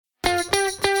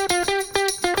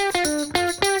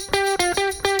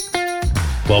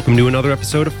Welcome to another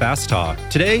episode of Fast Talk.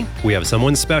 Today, we have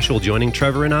someone special joining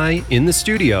Trevor and I in the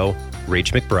studio,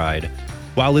 Rach McBride.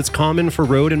 While it's common for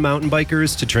road and mountain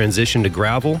bikers to transition to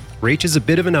gravel, Rach is a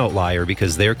bit of an outlier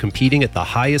because they're competing at the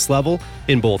highest level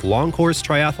in both long course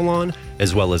triathlon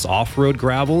as well as off-road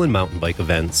gravel and mountain bike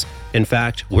events. In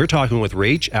fact, we're talking with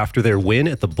Rach after their win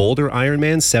at the Boulder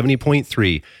Ironman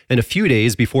 70.3 and a few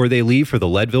days before they leave for the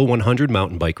Leadville 100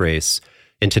 mountain bike race.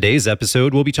 In today's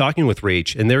episode, we'll be talking with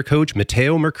Rach and their coach,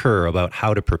 Matteo Mercur, about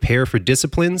how to prepare for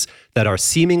disciplines that are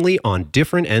seemingly on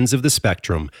different ends of the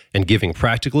spectrum and giving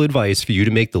practical advice for you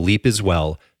to make the leap as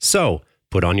well. So,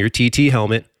 put on your TT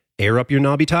helmet, air up your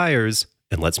knobby tires,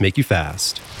 and let's make you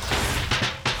fast.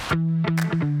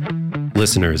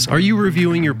 Listeners, are you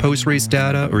reviewing your post-race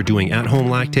data or doing at-home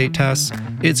lactate tests?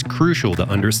 It's crucial to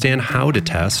understand how to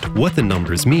test, what the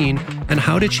numbers mean, and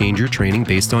how to change your training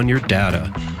based on your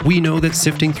data. We know that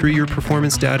sifting through your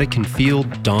performance data can feel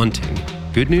daunting.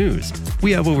 Good news,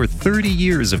 we have over 30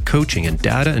 years of coaching and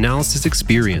data analysis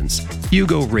experience. You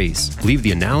go race, leave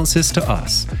the analysis to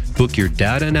us. Book your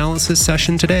data analysis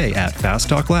session today at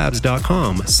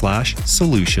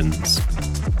fasttalklabs.com/solutions.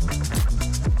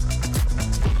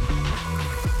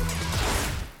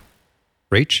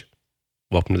 Rach,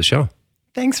 welcome to the show.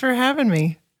 Thanks for having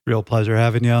me. Real pleasure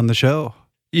having you on the show.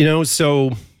 You know,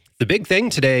 so the big thing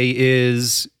today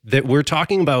is that we're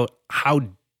talking about how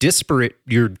disparate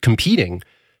you're competing,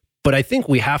 but I think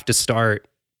we have to start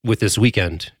with this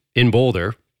weekend in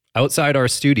Boulder, outside our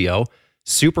studio,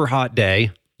 super hot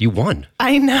day. You won.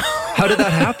 I know. How did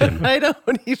that happen? I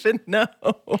don't even know.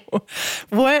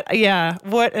 What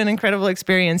an incredible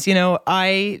experience. You know,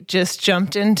 I just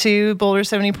jumped into Boulder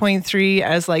 70.3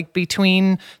 as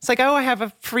it's like, oh, I have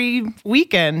a free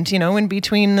weekend, in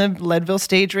between the Leadville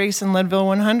stage race and Leadville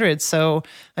 100. So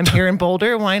I'm here in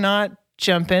Boulder. Why not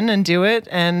jump in and do it?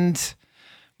 And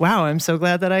wow, I'm so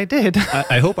glad that I did.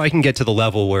 I hope I can get to the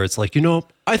level where it's like,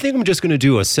 I think I'm just going to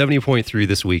do a 70.3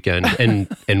 this weekend and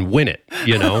win it,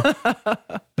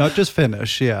 Not just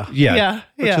finish, yeah.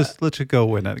 Let's just go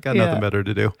win it. Got nothing better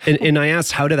to do. And I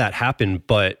asked, how did that happen?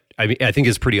 But I think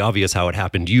it's pretty obvious how it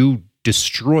happened. You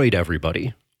destroyed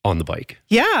everybody on the bike.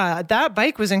 Yeah, that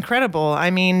bike was incredible. I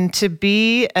mean, to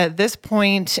be at this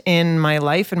point in my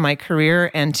life and my career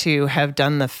and to have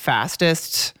done the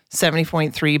fastest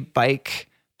 70.3 bike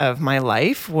of my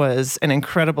life was an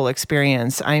incredible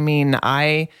experience. I mean,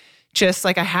 I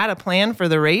had a plan for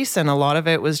the race, and a lot of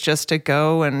it was just to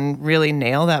go and really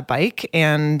nail that bike.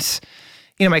 And,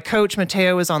 my coach,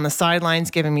 Matteo, was on the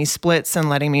sidelines giving me splits and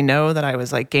letting me know that I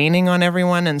was gaining on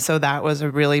everyone. And so that was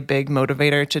a really big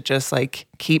motivator to just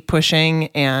keep pushing.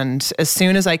 And as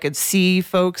soon as I could see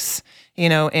folks,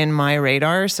 in my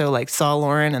radar, so saw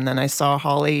Lauren and then I saw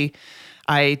Holly,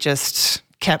 I just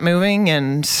kept moving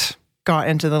and got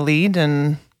into the lead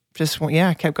and just,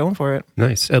 kept going for it.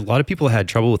 Nice. A lot of people had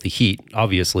trouble with the heat.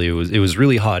 Obviously, it was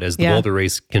really hot, as the Boulder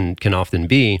race can often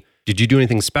be. Did you do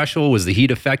anything special? Was the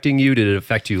heat affecting you? Did it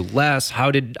affect you less?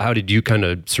 How did you kind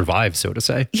of survive, so to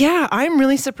say? Yeah, I'm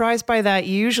really surprised by that.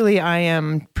 Usually I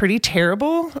am pretty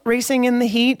terrible racing in the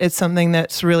heat. It's something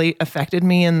that's really affected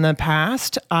me in the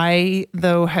past. I,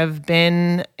 though, have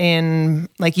been in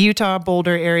Utah,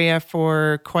 Boulder area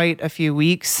for quite a few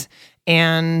weeks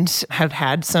and have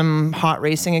had some hot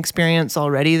racing experience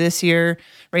already this year,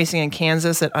 racing in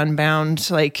Kansas at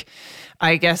Unbound.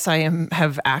 I guess I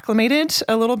have acclimated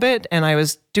a little bit, and I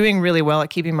was doing really well at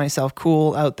keeping myself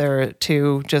cool out there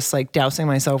too, just dousing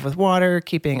myself with water,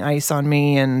 keeping ice on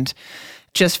me, and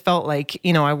just felt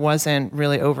I wasn't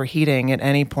really overheating at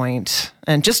any point,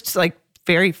 and just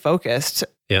very focused.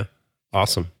 Yeah.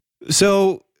 Awesome.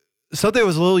 So something that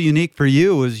was a little unique for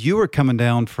you was you were coming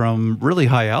down from really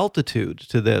high altitude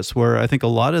to this, where I think a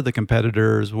lot of the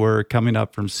competitors were coming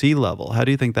up from sea level. How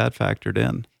do you think that factored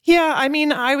in? Yeah, I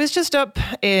mean, I was just up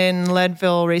in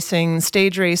Leadville racing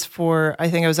stage race I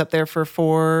think I was up there for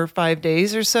 4 or 5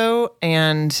 days or so.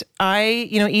 And I,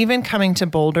 even coming to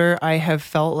Boulder, I have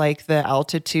felt like the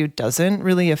altitude doesn't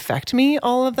really affect me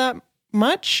all of that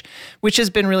much, which has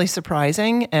been really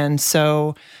surprising. And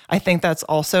so I think that's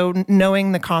also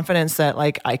knowing the confidence that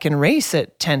I can race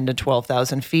at 10 to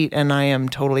 12,000 feet and I am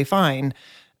totally fine,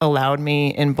 allowed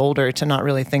me in Boulder to not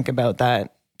really think about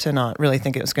that, to not really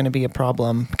think it was going to be a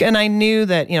problem. And I knew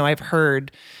that, I've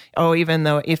heard, even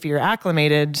though if you're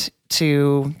acclimated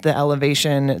to the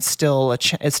elevation, it's still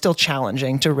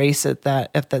challenging to race at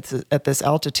this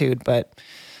altitude. But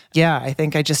yeah, I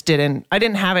think I didn't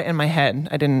have it in my head.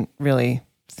 I didn't really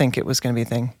think it was going to be a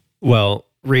thing. Well,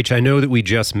 Rach, I know that we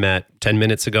just met 10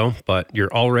 minutes ago, but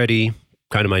you're already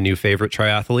kind of my new favorite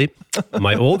triathlete.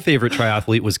 My old favorite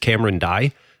triathlete was Cameron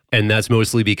Dye. And that's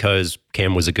mostly because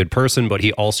Cam was a good person, but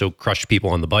he also crushed people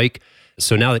on the bike.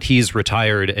 So now that he's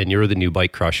retired and you're the new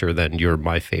bike crusher, then you're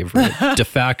my favorite de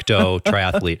facto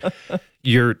triathlete.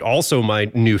 You're also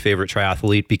my new favorite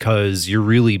triathlete because you're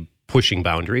really pushing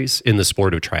boundaries in the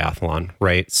sport of triathlon,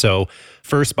 right? So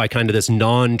first, by kind of this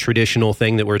non-traditional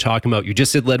thing that we're talking about, you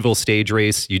just did Leadville stage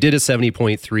race, you did a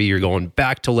 70.3, you're going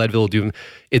back to Leadville,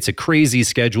 it's a crazy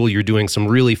schedule, you're doing some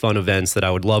really fun events that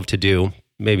I would love to do,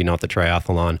 maybe not the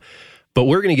triathlon, but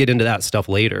we're going to get into that stuff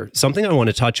later. Something I want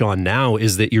to touch on now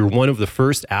is that you're one of the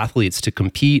first athletes to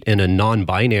compete in a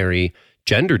non-binary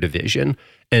gender division.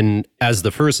 And as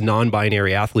the first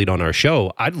non-binary athlete on our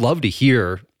show, I'd love to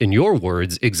hear, in your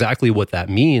words, exactly what that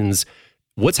means.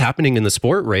 What's happening in the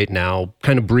sport right now,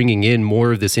 kind of bringing in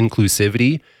more of this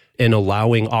inclusivity and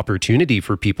allowing opportunity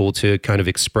for people to kind of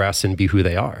express and be who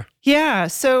they are. Yeah.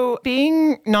 So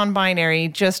being non-binary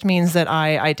just means that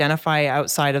I identify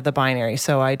outside of the binary.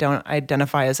 So I don't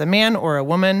identify as a man or a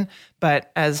woman,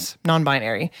 but as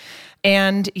non-binary.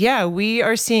 And yeah, we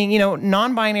are seeing,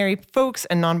 non-binary folks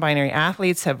and non-binary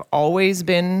athletes have always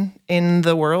been in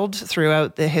the world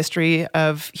throughout the history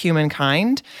of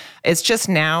humankind. It's just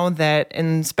now that,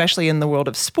 and especially in the world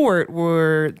of sport,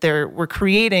 we're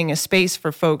creating a space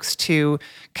for folks to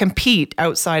compete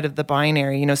outside of the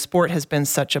binary. Sport has been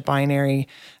such a binary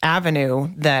avenue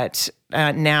that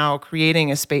now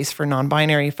creating a space for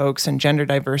non-binary folks and gender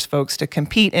diverse folks to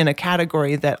compete in a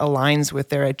category that aligns with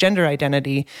their gender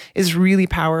identity is really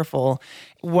powerful.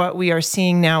 What we are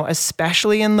seeing now,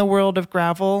 especially in the world of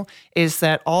gravel, is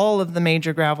that all of the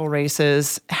major gravel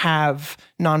races have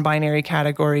non-binary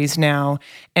categories now.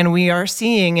 And we are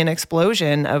seeing an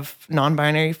explosion of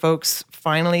non-binary folks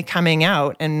finally coming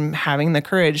out and having the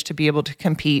courage to be able to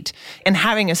compete and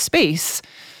having a space.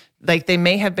 Like they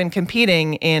may have been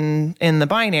competing in the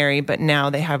binary, but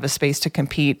now they have a space to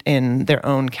compete in their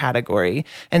own category.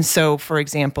 And so, for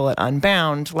example, at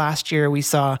Unbound, last year we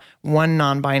saw one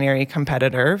non-binary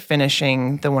competitor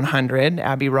finishing the 100,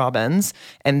 Abby Robbins.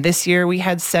 And this year we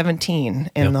had 17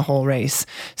 in the whole race.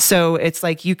 So it's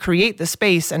like you create the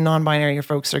space and non-binary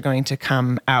folks are going to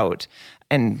come out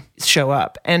and show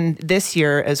up. And this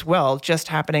year as well, just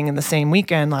happening in the same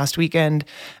weekend, last weekend,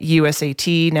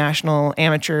 USAT National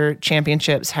Amateur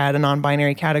Championships had a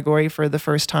non-binary category for the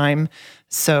first time.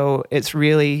 So it's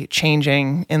really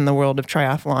changing in the world of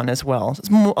triathlon as well. It's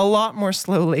a lot more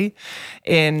slowly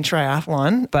in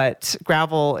triathlon, but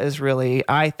gravel is really,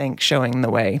 I think, showing the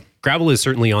way. Gravel is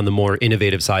certainly on the more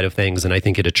innovative side of things, and I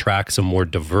think it attracts a more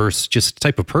diverse just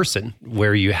type of person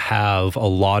where you have a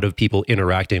lot of people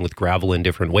interacting with gravel in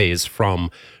different ways,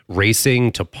 from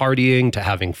racing to partying to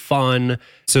having fun.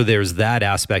 So there's that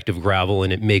aspect of gravel,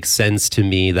 and it makes sense to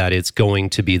me that it's going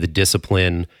to be the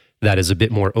discipline that is a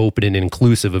bit more open and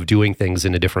inclusive of doing things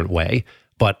in a different way.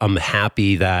 But I'm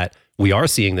happy that we are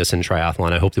seeing this in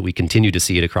triathlon. I hope that we continue to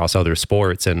see it across other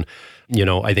sports. And,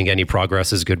 I think any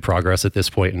progress is good progress at this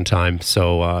point in time.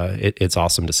 So it's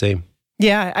awesome to see.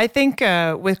 Yeah, I think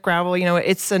with gravel,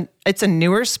 it's a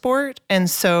newer sport, and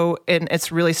so it's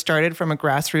really started from a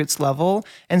grassroots level,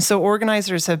 and so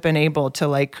organizers have been able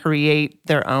to create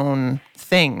their own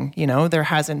thing. There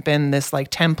hasn't been this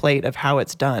template of how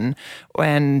it's done,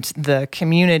 and the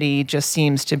community just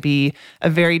seems to be a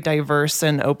very diverse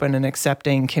and open and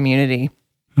accepting community.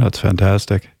 That's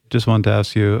fantastic. Just wanted to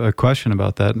ask you a question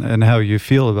about that and how you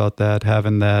feel about that,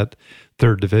 having that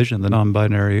third division, the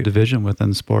non-binary division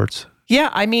within sports. Yeah,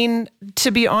 I mean,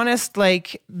 to be honest,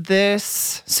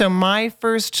 so my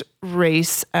first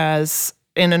race as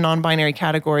in a non-binary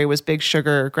category was Big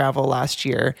Sugar Gravel last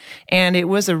year. And it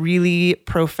was a really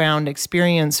profound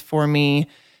experience for me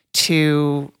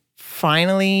to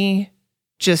finally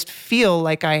just feel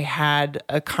like I had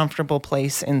a comfortable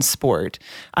place in sport.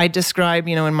 I describe,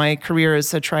 in my career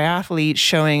as a triathlete,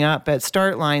 showing up at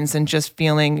start lines and just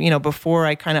feeling, before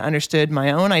I kind of understood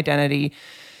my own identity,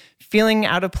 feeling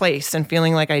out of place and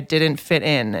feeling like I didn't fit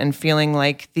in and feeling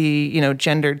like the,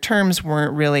 gendered terms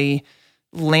weren't really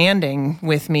landing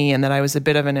with me and that I was a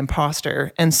bit of an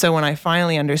imposter. And so when I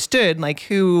finally understood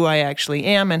who I actually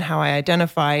am and how I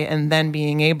identify, and then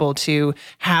being able to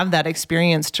have that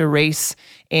experience to race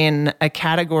in a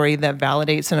category that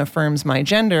validates and affirms my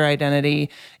gender identity,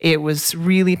 it was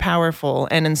really powerful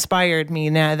and inspired me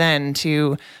then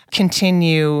to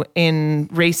continue in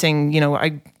racing.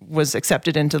 I was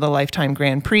accepted into the Lifetime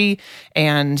Grand Prix,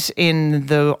 and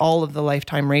in all of the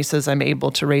Lifetime races, I'm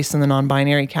able to race in the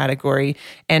non-binary category.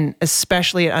 And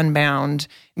especially at Unbound,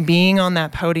 being on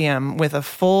that podium with a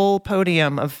full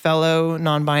podium of fellow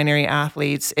non-binary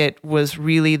athletes, it was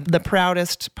really the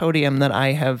proudest podium that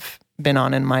I have been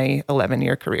on in my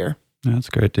 11-year career. That's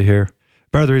great to hear.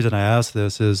 Part of the reason I asked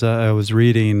this is I was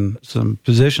reading some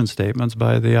position statements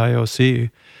by the IOC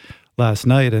last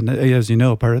night, and as you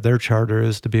know, part of their charter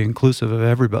is to be inclusive of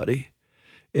everybody.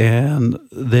 And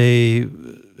they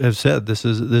have said this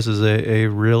is a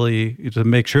really, to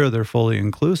make sure they're fully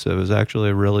inclusive is actually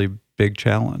a really big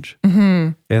challenge.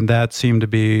 Mm-hmm. And that seemed to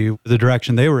be the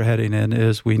direction they were heading in,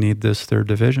 is we need this third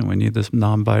division. We need this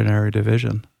non-binary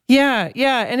division. Yeah.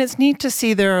 And it's neat to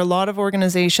see there are a lot of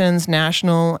organizations,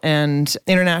 national and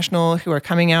international, who are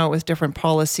coming out with different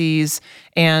policies.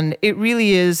 And it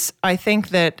really is, I think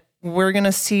that we're going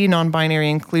to see non-binary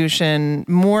inclusion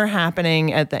more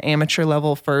happening at the amateur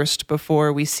level first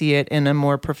before we see it in a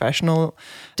more professional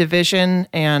division.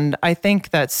 And I think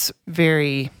that's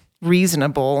very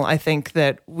reasonable. I think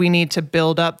that we need to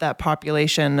build up that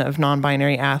population of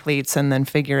non-binary athletes and then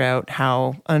figure out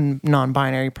how a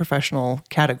non-binary professional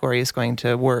category is going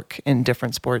to work in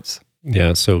different sports.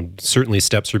 Yeah, so certainly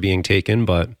steps are being taken,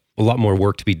 but a lot more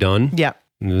work to be done. Yeah.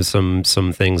 Some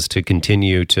things to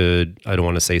continue to, I don't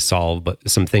want to say solve, but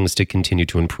some things to continue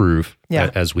to improve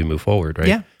as we move forward,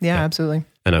 right? Yeah, absolutely.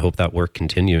 And I hope that work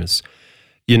continues.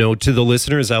 You know, to the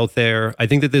listeners out there, I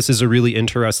think that this is a really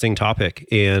interesting topic.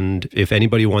 And if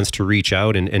anybody wants to reach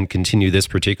out and continue this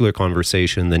particular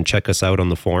conversation, then check us out on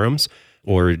the forums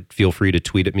or feel free to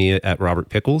tweet at me at Robert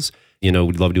Pickles. You know,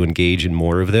 we'd love to engage in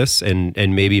more of this and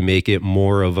maybe make it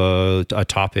more of a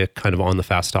topic kind of on the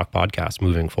Fast Talk podcast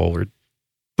moving forward.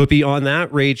 But beyond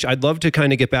that, Rach, I'd love to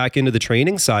kind of get back into the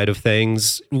training side of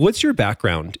things. What's your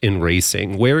background in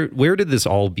racing? Where did this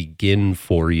all begin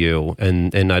for you?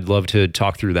 And I'd love to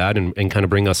talk through that and kind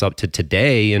of bring us up to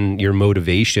today and your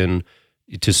motivation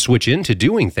to switch into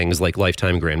doing things like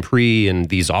Lifetime Grand Prix and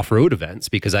these off-road events,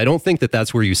 because I don't think that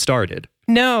that's where you started.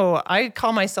 No, I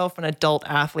call myself an adult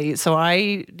athlete. So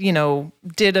I,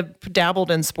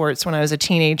 dabbled in sports when I was a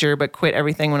teenager, but quit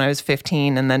everything when I was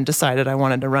 15 and then decided I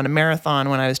wanted to run a marathon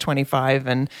when I was 25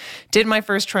 and did my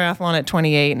first triathlon at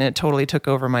 28, and it totally took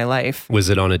over my life. Was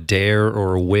it on a dare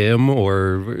or a whim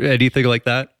or anything like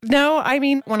that? No, I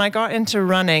mean, when I got into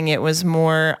running, it was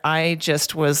more, I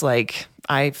just was like,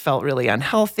 I felt really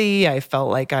unhealthy. I felt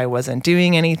like I wasn't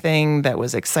doing anything that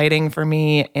was exciting for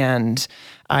me. And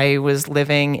I was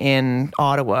living in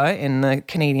Ottawa, in the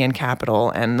Canadian capital,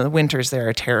 and the winters there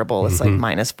are terrible. It's like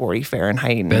minus 40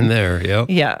 Fahrenheit. Been there, yeah.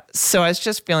 Yeah. So I was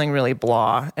just feeling really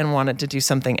blah and wanted to do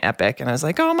something epic. And I was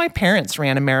like, oh, my parents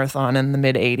ran a marathon in the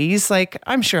mid 80s. Like,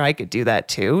 I'm sure I could do that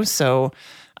too. So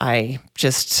I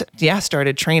just,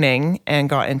 started training and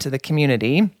got into the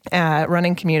community,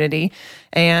 running community.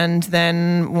 And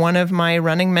then one of my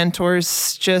running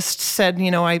mentors just said,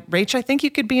 Rach, I think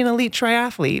you could be an elite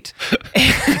triathlete.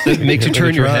 It makes you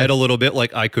turn your head a little bit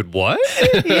like, I could what?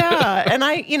 Yeah. And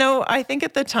I think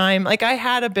at the time, like, I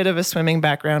had a bit of a swimming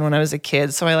background when I was a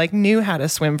kid. So I knew how to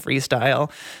swim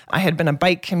freestyle. I had been a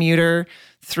bike commuter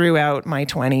throughout my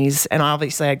 20s. And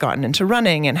obviously I'd gotten into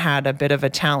running and had a bit of a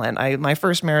talent. My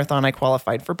first marathon, I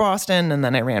qualified for Boston, and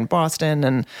then I ran Boston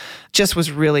and just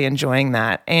was really enjoying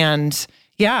that. And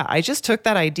I just took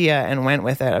that idea and went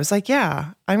with it. I was like,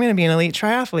 I'm going to be an elite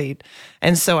triathlete.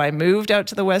 And so I moved out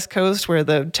to the West Coast where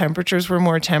the temperatures were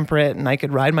more temperate and I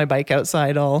could ride my bike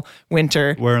outside all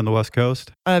winter. Where on the West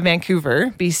Coast? Vancouver,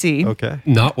 BC. Okay.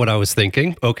 Not what I was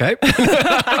thinking. Okay.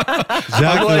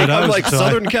 Exactly. I'm like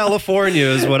Southern California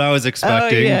is what I was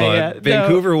expecting, but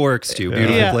Vancouver works too.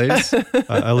 Beautiful place.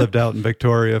 I lived out in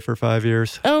Victoria for 5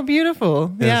 years. Oh,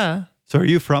 beautiful. Yes. Yeah. So are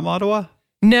you from Ottawa?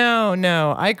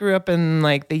 No. I grew up in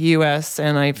the US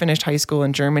and I finished high school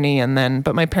in Germany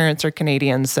but my parents are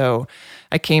Canadian. So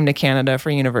I came to Canada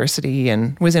for university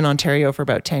and was in Ontario for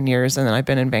about 10 years. And then I've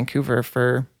been in Vancouver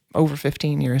for over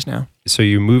 15 years now. So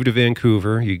you moved to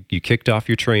Vancouver, you kicked off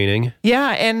your training.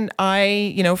 Yeah. And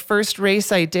I, first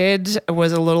race I did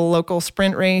was a little local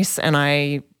sprint race, and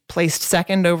I placed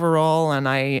second overall, and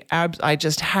I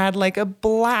just had a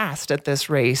blast at this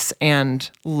race and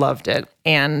loved it.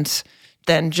 And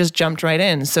then just jumped right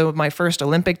in. So my first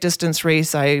Olympic distance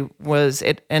race,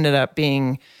 it ended up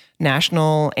being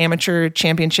national amateur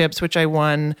championships, which I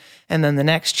won. And then the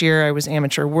next year I was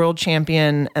amateur world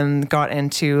champion and got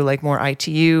into more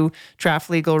ITU draft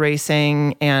legal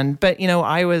racing. But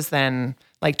I was then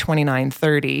 29,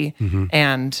 30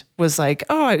 and was like,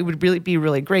 oh, it would really be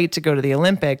really great to go to the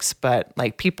Olympics, but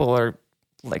people are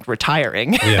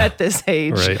retiring at this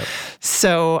age. Right.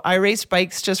 So I raced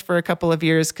bikes just for a couple of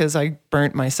years because I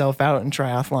burnt myself out in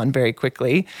triathlon very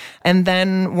quickly. And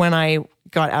then when I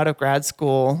got out of grad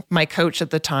school, my coach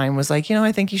at the time was like,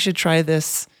 I think you should try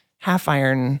this half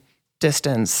iron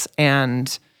distance,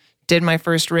 and did my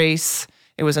first race.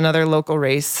 It was another local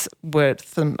race with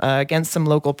some, against some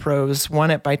local pros,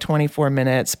 won it by 24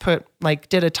 minutes,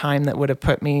 did a time that would have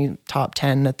put me top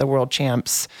 10 at the world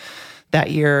champs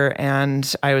that year.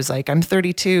 And I was like, I'm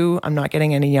 32. I'm not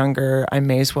getting any younger. I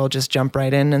may as well just jump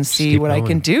right in and see what I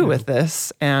can do with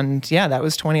this. And yeah, that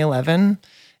was 2011.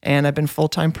 And I've been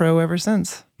full-time pro ever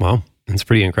since. Wow. It's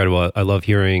pretty incredible. I love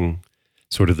hearing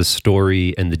sort of the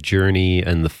story and the journey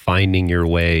and the finding your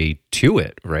way to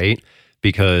it, right?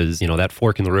 Because, that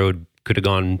fork in the road could have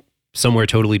gone somewhere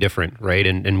totally different, right?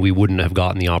 And we wouldn't have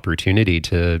gotten the opportunity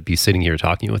to be sitting here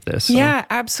talking with this. So. Yeah,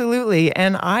 absolutely.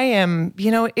 And I am,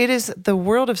 it is the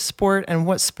world of sport, and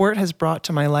what sport has brought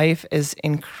to my life is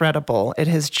incredible. It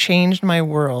has changed my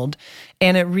world.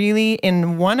 And it really,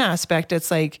 in one aspect,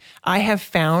 it's like I have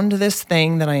found this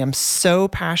thing that I am so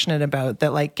passionate about,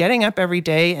 that like getting up every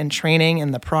day and training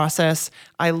and the process,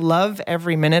 I love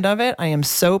every minute of it. I am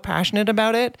so passionate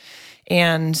about it.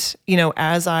 And,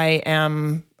 as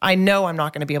I know I'm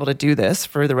not going to be able to do this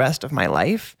for the rest of my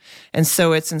life. And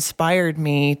so it's inspired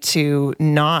me to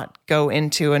not go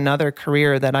into another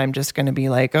career that I'm just going to be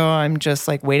like, oh, I'm just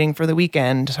like waiting for the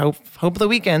weekend. Hope the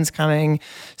weekend's coming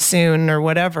soon or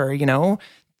whatever,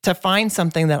 to find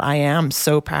something that I am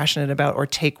so passionate about, or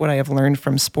take what I have learned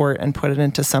from sport and put it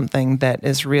into something that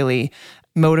is really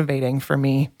motivating for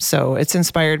me. So it's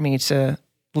inspired me to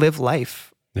live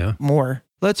life more.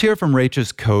 Let's hear from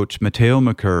Rach's coach, Matteo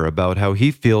McCurr, about how he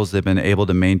feels they've been able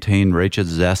to maintain Rach's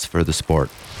zest for the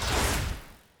sport.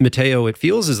 Matteo, it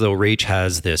feels as though Rach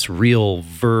has this real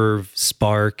verve,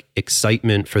 spark,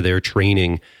 excitement for their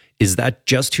training. Is that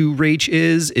just who Rach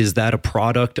is? Is that a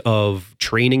product of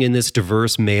training in this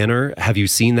diverse manner? Have you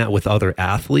seen that with other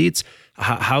athletes?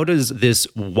 How does this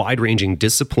wide-ranging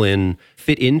discipline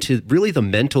fit into really the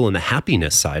mental and the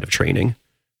happiness side of training?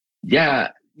 Yeah,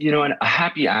 a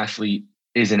happy athlete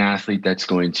is an athlete that's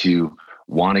going to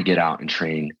want to get out and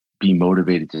train, be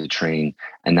motivated to train,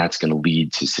 and that's going to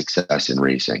lead to success in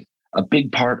racing. A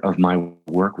big part of my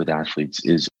work with athletes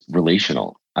is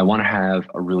relational. I want to have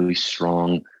a really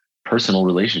strong personal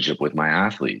relationship with my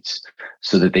athletes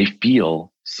so that they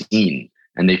feel seen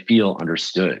and they feel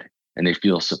understood and they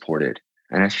feel supported.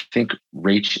 And I think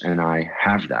Rach and I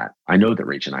have that. I know that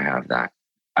Rach and I have that.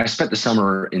 I spent the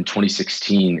summer in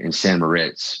 2016 in San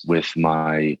Moritz with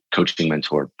my coaching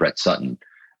mentor, Brett Sutton.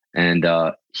 And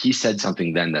he said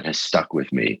something then that has stuck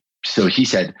with me. So he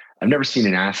said, I've never seen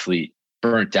an athlete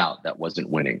burnt out that wasn't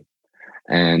winning.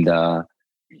 And,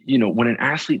 when an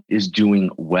athlete is doing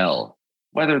well,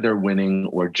 whether they're winning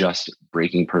or just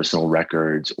breaking personal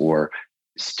records or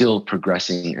still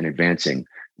progressing and advancing,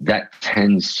 that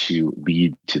tends to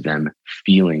lead to them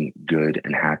feeling good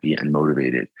and happy and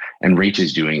motivated. And Rach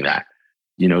is doing that.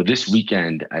 This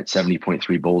weekend at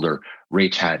 70.3 Boulder,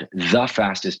 Rach had the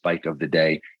fastest bike of the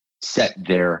day, set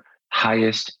their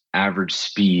highest average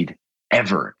speed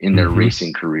ever in their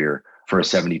racing career for a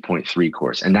 70.3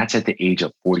 course. And that's at the age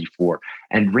of 44.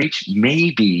 And Rach may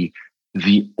be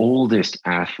the oldest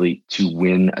athlete to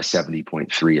win a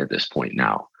 70.3 at this point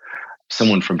now.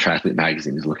 Someone from Triathlete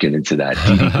Magazine is looking into that.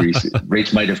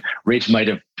 Rach might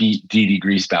have beat Didi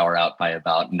Griesbauer out by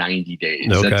about 90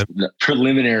 days. Okay. That's the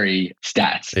preliminary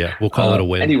stats. Yeah, we'll call it a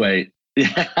win. Anyway,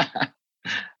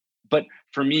 but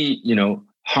for me,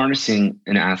 harnessing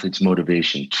an athlete's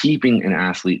motivation, keeping an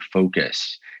athlete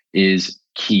focused is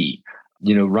key.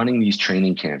 Running these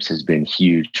training camps has been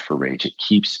huge for Rach.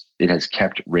 It has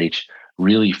kept Rach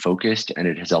really focused, and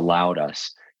it has allowed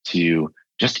us to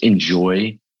just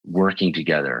enjoy working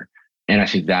together. And I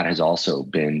think that has also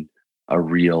been a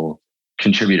real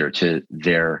contributor to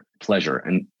their pleasure.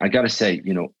 And I got to say,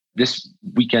 this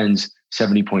weekend's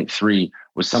 70.3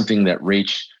 was something that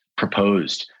Rach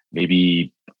proposed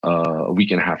maybe a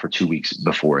week and a half or 2 weeks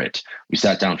before it. We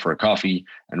sat down for a coffee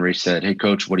and Rach said, "Hey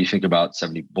coach, what do you think about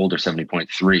Boulder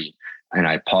 70.3? And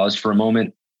I paused for a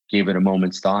moment, gave it a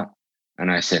moment's thought.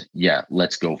 And I said, yeah,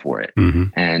 let's go for it.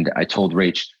 And I told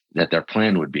Rach that their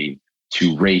plan would be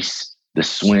to race the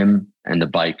swim and the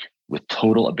bike with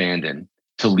total abandon,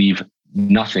 to leave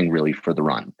nothing really for the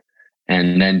run,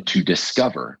 and then to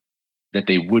discover that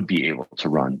they would be able to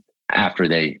run after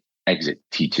they exit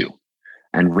T2.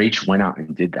 And Rach went out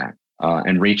and did that.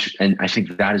 And I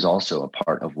think that is also a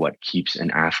part of what keeps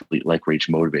an athlete like Rach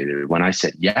motivated. When I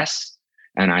said yes,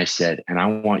 and I said, and I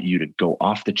want you to go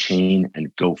off the chain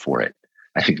and go for it,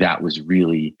 I think that was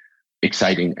really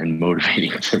exciting and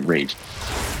motivating to Rach.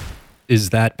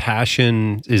 is that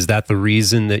passion, is that the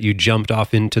reason that you jumped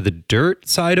off into the dirt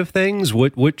side of things?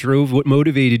 What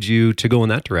motivated you to go in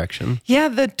that direction? Yeah,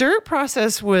 the dirt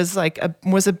process was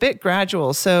was a bit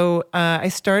gradual. So I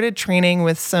started training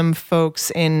with some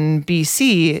folks in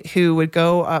BC who would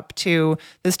go up to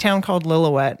this town called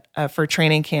Lillooet for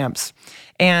training camps.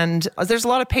 And there's a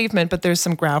lot of pavement, but there's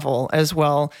some gravel as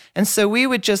well. And so we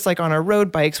would just on our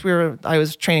road bikes, I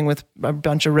was training with a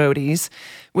bunch of roadies,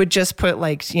 would just put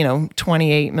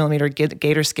 28 millimeter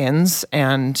gator skins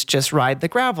and just ride the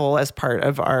gravel as part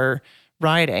of our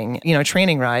riding,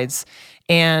 training rides.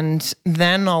 And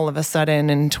then all of a sudden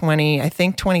in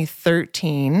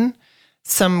 2013,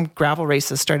 some gravel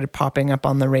races started popping up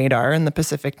on the radar in the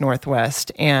Pacific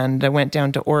Northwest. And I went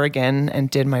down to Oregon and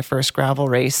did my first gravel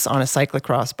race on a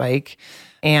cyclocross bike.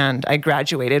 And I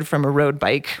graduated from a road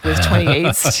bike with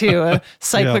 28s to a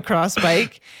cyclocross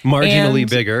bike. Marginally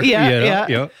bigger.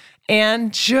 Yeah.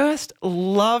 And just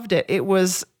loved it. It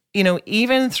was,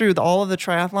 even through all of the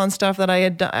triathlon stuff that I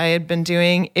had been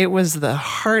doing, it was the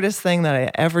hardest thing that I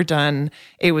had ever done.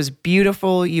 It was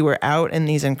beautiful. You were out in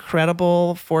these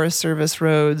incredible Forest Service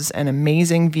roads and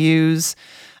amazing views,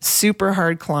 super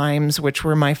hard climbs, which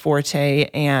were my forte.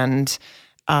 And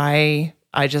I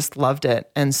just loved it.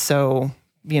 And so,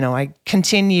 I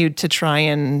continued to try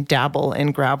and dabble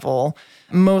in gravel,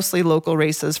 mostly local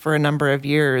races for a number of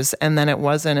years. And then it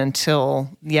wasn't until,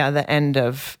 the end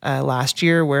of last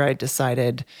year where I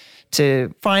decided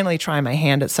to finally try my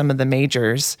hand at some of the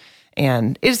majors.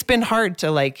 And it's been hard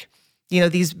to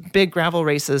these big gravel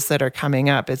races that are coming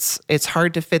up, it's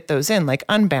hard to fit those in.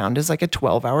 Unbound is a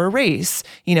 12-hour race.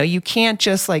 You can't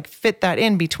just fit that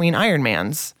in between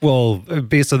Ironmans. Well,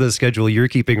 based on the schedule you're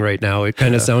keeping right now, it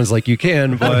kind of sounds like you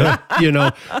can, but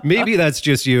maybe that's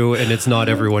just you and it's not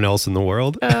everyone else in the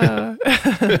world.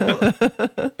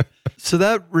 So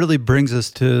that really brings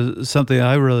us to something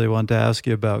I really want to ask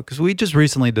you about, because we just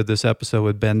recently did this episode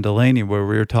with Ben Delaney where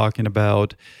we were talking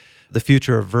about the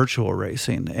future of virtual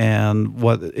racing and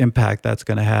what impact that's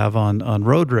going to have on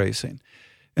road racing.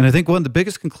 And I think one of the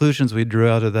biggest conclusions we drew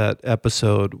out of that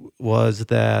episode was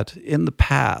that in the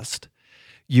past,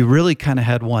 you really kind of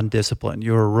had one discipline.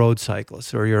 You're a road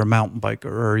cyclist, or you're a mountain biker,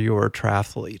 or you're a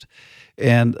triathlete.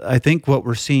 And I think what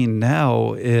we're seeing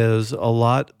now is a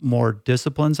lot more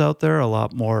disciplines out there, a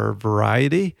lot more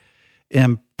variety,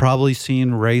 and probably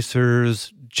seeing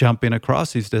racers jumping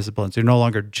across these disciplines. You're no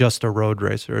longer just a road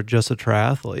racer or just a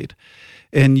triathlete.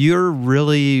 And you're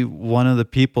really one of the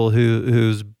people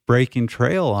who's breaking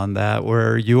trail on that,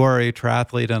 where you are a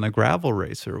triathlete and a gravel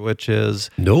racer, which is...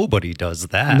 Nobody does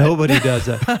that. Nobody does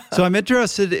that. So I'm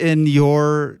interested in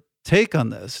your take on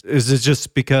this. Is it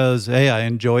just because, hey, I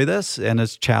enjoy this and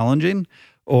it's challenging?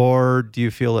 Or do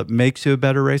you feel it makes you a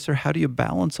better racer? How do you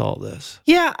balance all this?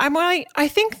 Yeah, I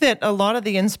think that a lot of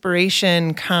the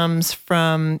inspiration comes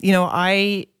from,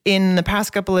 I, in the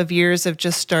past couple of years, have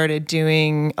just started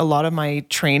doing a lot of my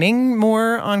training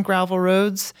more on gravel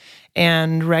roads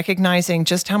and recognizing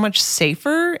just how much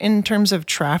safer in terms of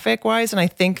traffic wise. And I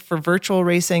think for virtual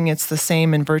racing, it's the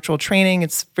same. In virtual training,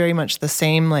 it's very much the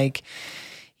same.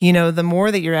 The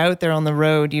more that you're out there on the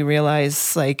road, you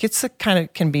realize it's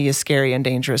can be a scary and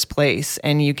dangerous place,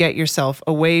 and you get yourself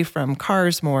away from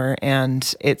cars more,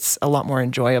 and it's a lot more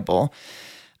enjoyable.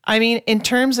 I mean, in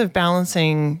terms of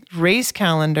balancing race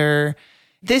calendar,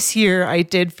 this year I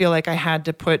did feel like I had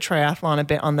to put triathlon a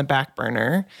bit on the back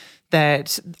burner.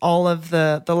 That all of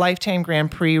the Lifetime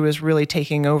Grand Prix was really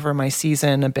taking over my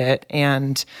season a bit.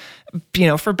 And,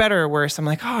 for better or worse, I'm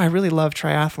like, oh, I really love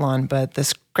triathlon, but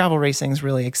this gravel racing is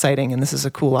really exciting and this is a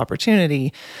cool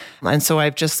opportunity. And so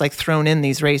I've just thrown in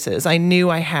these races. I knew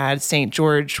I had St.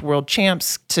 George World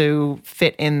Champs to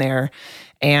fit in there.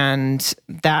 And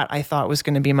that I thought was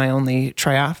going to be my only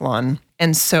triathlon.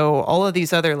 And so all of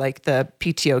these other, the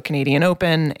PTO Canadian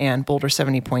Open and Boulder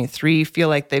 70.3, feel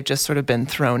like they've just sort of been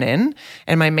thrown in.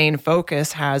 And my main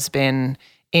focus has been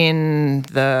in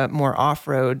the more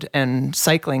off-road and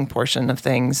cycling portion of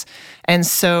things. And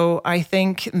so I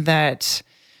think that,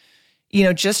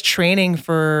 just training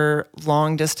for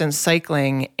long distance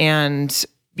cycling and,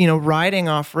 riding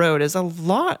off-road is a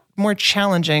lot more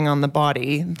challenging on the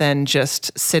body than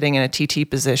just sitting in a TT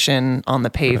position on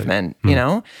the pavement,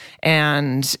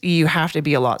 and you have to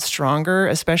be a lot stronger,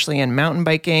 especially in mountain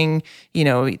biking.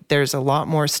 There's a lot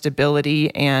more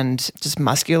stability and just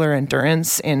muscular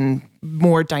endurance in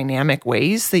more dynamic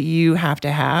ways that you have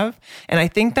to have. And I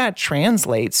think that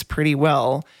translates pretty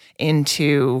well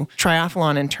into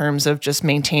triathlon in terms of just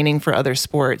maintaining for other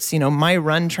sports. My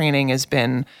run training has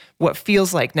been what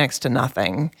feels like next to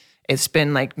nothing. It's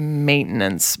been like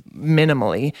maintenance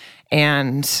minimally.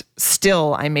 And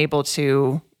still I'm able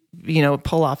to,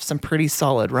 pull off some pretty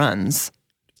solid runs.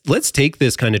 Let's take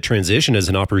this kind of transition as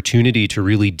an opportunity to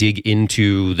really dig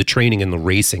into the training and the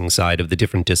racing side of the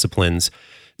different disciplines.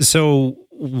 So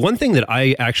one thing that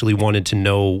I actually wanted to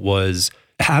know was,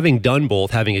 having done both,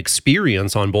 having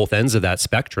experience on both ends of that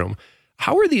spectrum,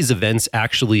 how are these events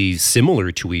actually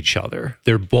similar to each other?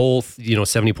 They're both,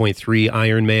 70.3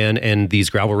 Ironman, and these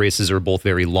gravel races are both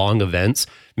very long events.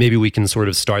 Maybe we can sort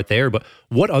of start there, but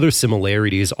what other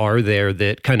similarities are there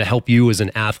that kind of help you as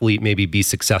an athlete maybe be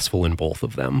successful in both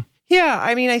of them? Yeah,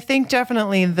 I mean, I think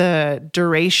definitely the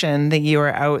duration that you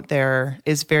are out there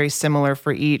is very similar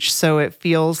for each. So it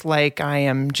feels like I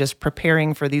am just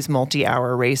preparing for these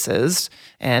multi-hour races,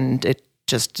 and it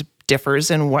just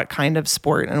differs in what kind of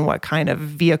sport and what kind of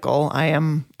vehicle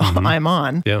I'm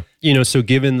on. Yeah. So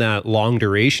given that long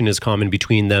duration is common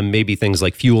between them, maybe things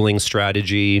like fueling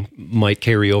strategy might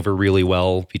carry over really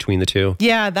well between the two.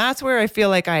 Yeah, that's where I feel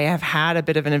like I have had a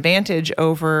bit of an advantage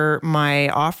over my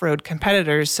off-road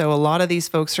competitors. So a lot of these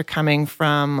folks are coming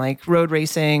from like road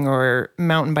racing or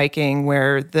mountain biking,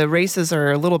 where the races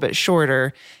are a little bit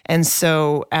shorter. And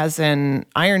so as an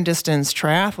iron distance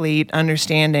triathlete,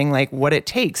 understanding like what it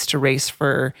takes to race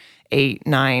for 8,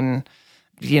 9,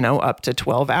 up to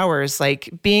 12 hours, like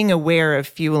being aware of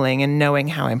fueling and knowing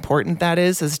how important that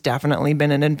is has definitely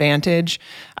been an advantage.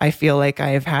 I feel like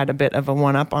I've had a bit of a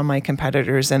one-up on my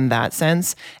competitors in that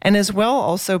sense. And as well,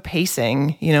 also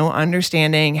pacing,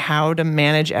 understanding how to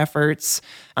manage efforts,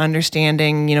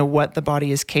 understanding, what the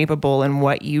body is capable and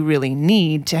what you really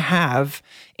need to have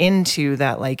into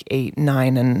that like 8,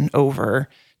 9 and over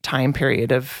time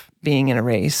period of being in a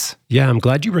race. Yeah, I'm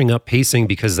glad you bring up pacing,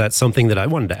 because that's something that I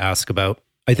wanted to ask about.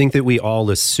 I think that we all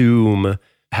assume,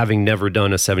 having never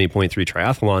done a 70.3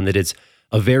 triathlon, that it's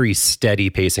a very steady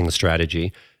pacing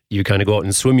strategy. You kind of go out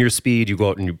and swim your speed, you go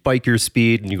out and you bike your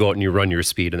speed, and you go out and you run your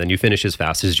speed, and then you finish as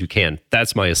fast as you can.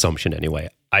 That's my assumption anyway.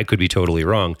 I could be totally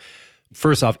wrong.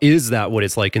 First off, is that what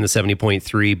it's like in the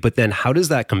 70.3? But then how does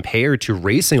that compare to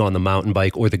racing on the mountain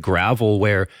bike or the gravel,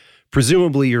 where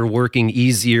presumably you're working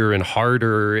easier and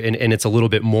harder, and it's a little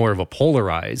bit more of a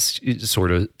polarized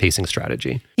sort of pacing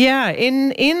strategy? Yeah,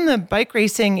 in the bike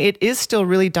racing, it is still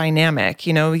really dynamic.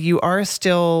 You are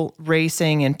still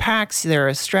racing in packs.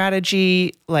 There's a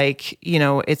strategy,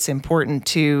 it's important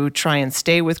to try and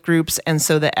stay with groups. And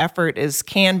so the effort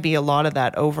can be a lot of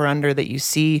that over under that you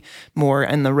see more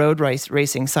in the road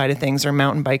racing side of things, or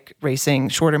mountain bike racing,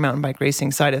 shorter mountain bike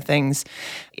racing side of things.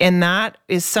 And that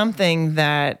is something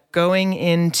that going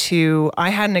into, I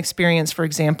had an experience, for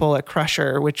example, at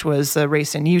Crusher, which was a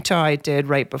race in Utah I did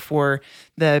right before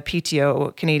the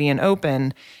PTO Canadian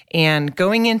Open. And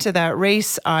going into that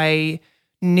race, I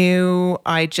knew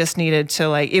I just needed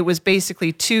to it was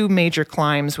basically 2 major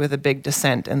climbs with a big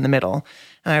descent in the middle.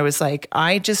 And I was like,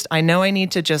 I know I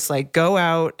need to just go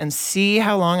out and see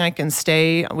how long I can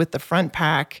stay with the front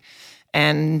pack.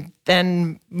 And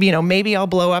then, maybe I'll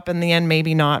blow up in the end,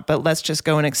 maybe not, but let's just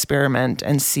go and experiment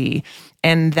and see.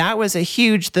 And that was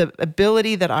the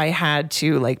ability that I had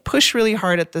to push really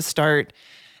hard at the start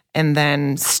and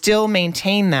then still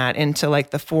maintain that into the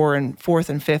 4th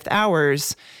and 5th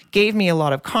hours gave me a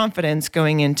lot of confidence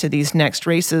going into these next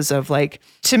races of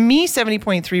to me,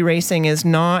 70.3 racing is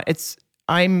not,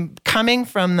 I'm coming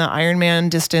from the Ironman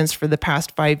distance for the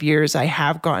past 5 years. I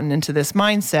have gotten into this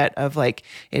mindset of it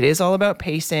is all about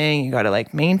pacing. You got to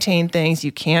maintain things.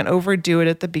 You can't overdo it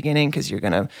at the beginning because you're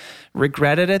going to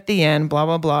regret it at the end, blah,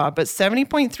 blah, blah. But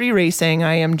 70.3 racing,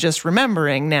 I am just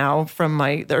remembering now from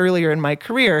the earlier in my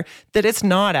career that it's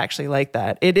not actually like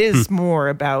that. It is more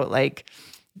about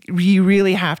you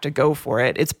really have to go for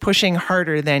it. It's pushing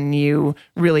harder than you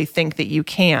really think that you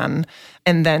can.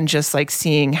 And then just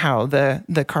seeing how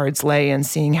the cards lay and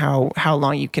seeing how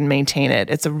long you can maintain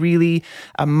it. It's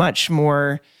a much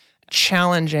more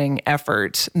challenging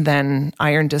effort than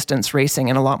iron distance racing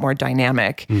and a lot more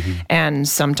dynamic. Mm-hmm. And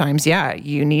sometimes,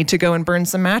 you need to go and burn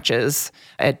some matches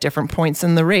at different points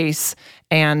in the race.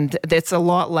 And it's a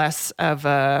lot less of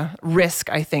a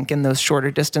risk, I think, in those shorter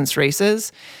distance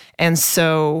races. And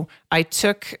so I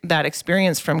took that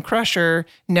experience from Crusher,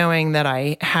 knowing that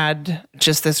I had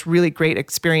just this really great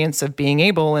experience of being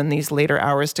able in these later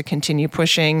hours to continue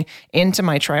pushing into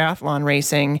my triathlon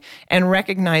racing, and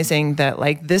recognizing that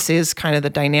this is kind of the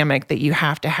dynamic that you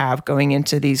have to have going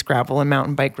into these gravel and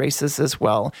mountain bike races as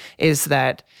well, is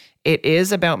that it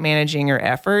is about managing your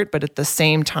effort, but at the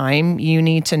same time, you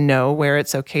need to know where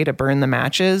it's okay to burn the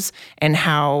matches and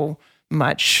how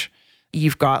much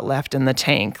you've got left in the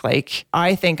tank.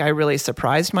 I think I really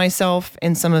surprised myself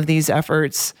in some of these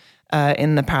efforts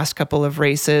in the past couple of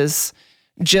races,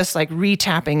 just like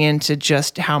re-tapping into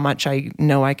just how much I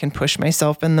know I can push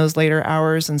myself in those later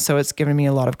hours. And so it's given me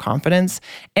a lot of confidence.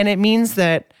 And it means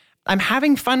that I'm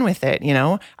having fun with it, you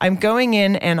know? I'm going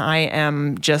in and I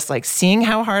am just like seeing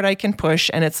how hard I can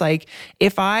push. And it's like,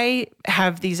 if I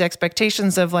have these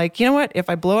expectations of like, you know what, if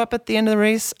I blow up at the end of the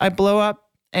race, I blow up.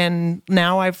 And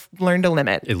now I've learned a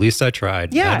limit. At least I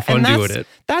tried. Yeah, I had fun doing it.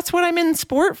 That's what I'm in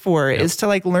sport for, is to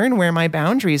like learn where my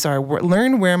boundaries are,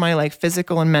 learn where my like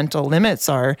physical and mental limits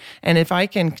are. And if I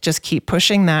can just keep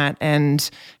pushing that and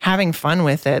having fun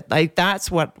with it, like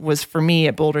that's what was for me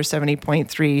at Boulder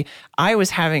 70.3. I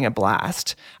was having a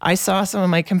blast. I saw some of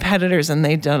my competitors and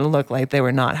they didn't look like they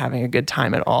were not having a good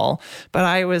time at all. But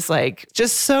I was like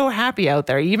just so happy out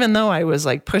there, even though I was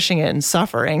like pushing it and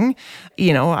suffering.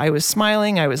 You know, I was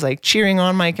smiling. I was like cheering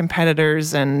on my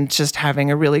competitors and just having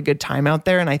a really good time out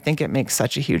there. And I think it makes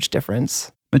such a huge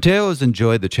difference. Matteo has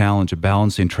enjoyed the challenge of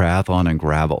balancing triathlon and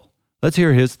gravel. Let's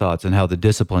hear his thoughts on how the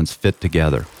disciplines fit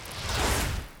together.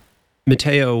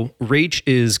 Matteo, Rach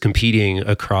is competing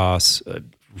across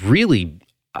really,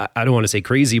 I don't want to say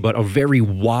crazy, but a very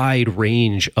wide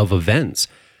range of events.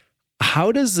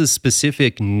 How does the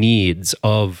specific needs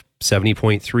of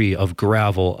 70.3, of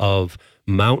gravel, of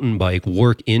mountain bike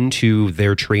work into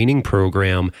their training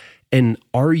program? And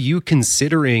are you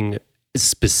considering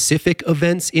specific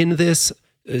events in this,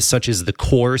 such as the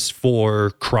course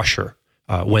for Crusher,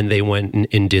 when they went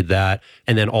and did that,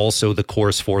 and then also the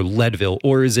course for Leadville?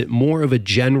 Or is it more of a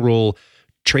general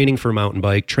training for mountain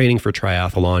bike, training for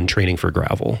triathlon, training for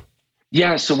gravel?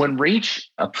 Yeah, so when Rach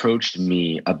approached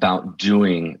me about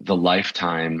doing the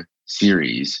Lifetime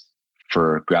series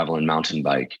for gravel and mountain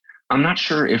bike, I'm not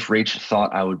sure if Rach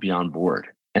thought I would be on board.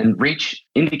 And Rach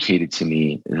indicated to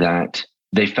me that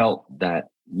they felt that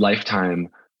Lifetime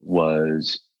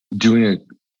was doing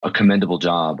a commendable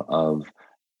job of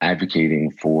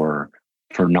advocating for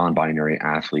non-binary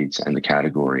athletes and the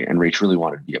category. And Rach really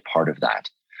wanted to be a part of that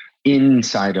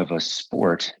inside of a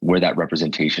sport where that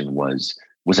representation was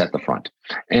at the front.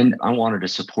 And I wanted to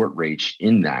support Rach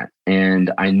in that.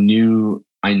 And I know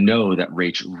that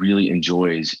Rach really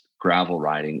enjoys gravel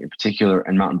riding in particular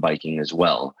and mountain biking as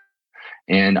well.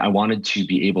 And I wanted to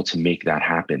be able to make that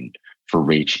happen for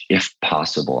Rach if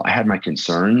possible. I had my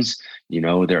concerns. You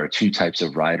know, there are two types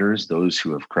of riders, those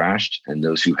who have crashed and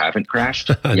those who haven't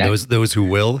crashed. those who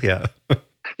will, yeah.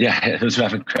 Yeah, those who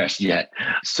haven't crashed yet.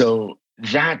 So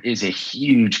that is a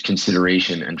huge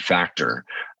consideration and factor,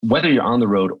 whether you're on the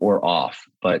road or off.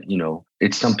 But, you know,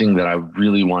 it's something that I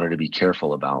really wanted to be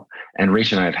careful about. And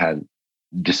Rach and I have had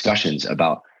discussions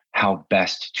about how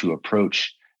best to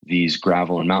approach these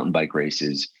gravel and mountain bike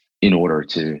races in order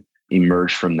to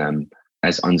emerge from them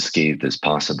as unscathed as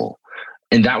possible.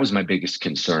 And that was my biggest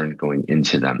concern going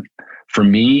into them. For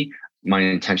me, my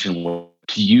intention was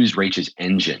to use Rach's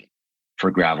engine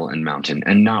for gravel and mountain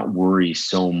and not worry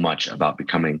so much about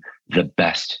becoming the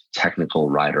best technical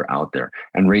rider out there.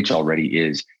 And Rach already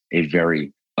is a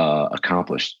very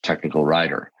accomplished technical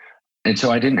rider. And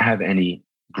so I didn't have any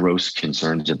gross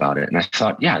concerns about it. And I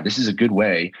thought, yeah, this is a good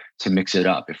way to mix it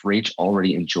up. If Rach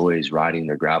already enjoys riding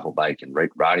their gravel bike and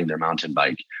riding their mountain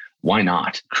bike, why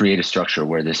not create a structure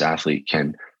where this athlete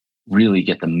can really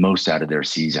get the most out of their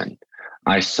season?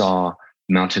 I saw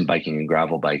mountain biking and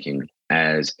gravel biking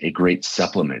as a great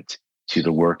supplement to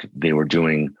the work they were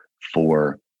doing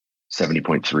for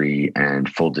 70.3 and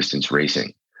full distance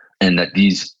racing. And that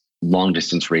these long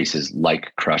distance races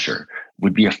like Crusher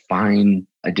would be a fine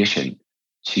addition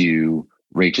to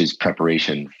Rach's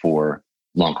preparation for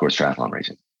long course triathlon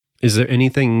racing. Is there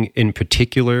anything in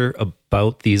particular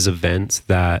about these events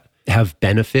that have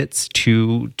benefits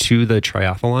to the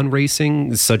triathlon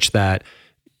racing, such that,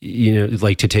 you know,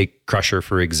 like to take Crusher,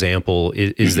 for example,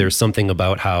 is there something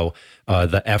about how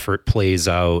the effort plays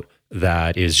out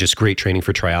that is just great training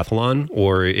for triathlon?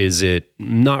 Or is it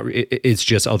not, it's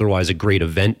just otherwise a great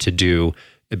event to do,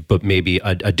 but maybe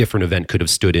a different event could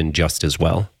have stood in just as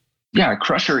well? Yeah,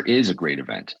 Crusher is a great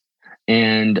event.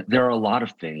 And there are a lot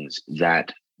of things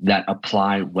that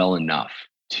apply well enough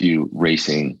to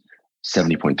racing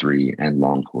 70.3 and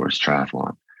long course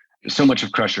triathlon. So much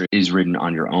of Crusher is ridden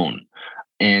on your own.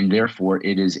 And therefore,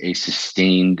 it is a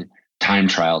sustained time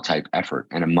trial type effort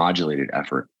and a modulated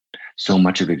effort. So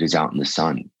much of it is out in the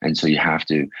sun. And so you have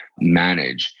to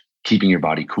manage keeping your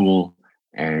body cool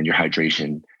and your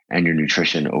hydration and your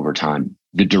nutrition over time.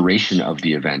 The duration of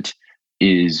the event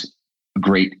is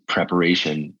great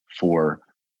preparation for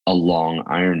a long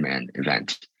Ironman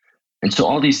event. And so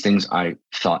all these things I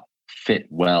thought fit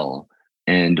well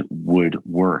and would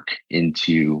work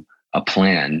into a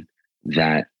plan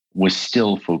that was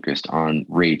still focused on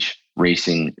Rach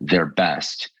racing their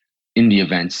best in the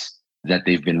events that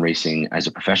they've been racing as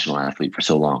a professional athlete for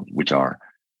so long, which are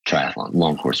triathlon,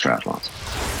 long course triathlons.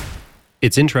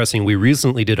 It's interesting. We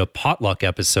recently did a potluck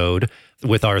episode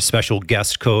with our special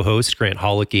guest co-host, Grant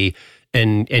Holicky,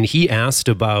 and he asked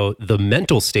about the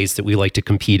mental states that we like to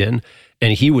compete in.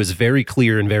 And he was very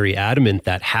clear and very adamant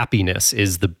that happiness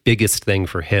is the biggest thing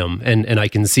for him. And I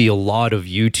can see a lot of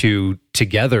you two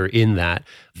together in that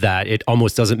it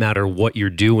almost doesn't matter what you're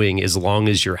doing as long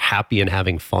as you're happy and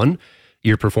having fun.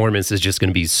 Your performance is just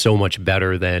going to be so much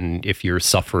better than if you're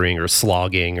suffering or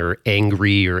slogging or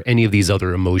angry or any of these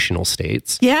other emotional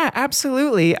states. Yeah,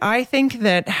 absolutely. I think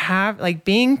that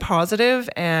being positive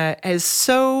is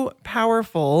so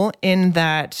powerful in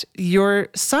that your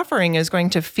suffering is going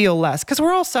to feel less, because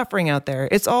we're all suffering out there.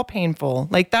 It's all painful.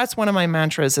 Like, that's one of my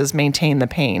mantras, is maintain the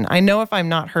pain. I know if I'm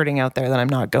not hurting out there, then I'm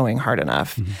not going hard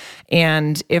enough. Mm-hmm.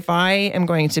 And if I am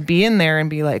going to be in there and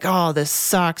be like, oh, this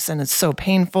sucks and it's so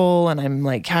painful and I'm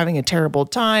like having a terrible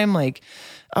time, like,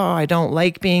 oh, I don't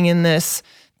like being in this,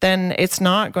 then I'm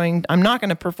not going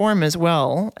to perform as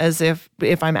well as if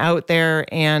I'm out there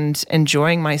and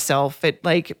enjoying myself. It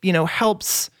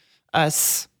helps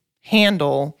us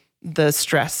handle the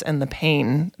stress and the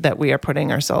pain that we are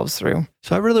putting ourselves through.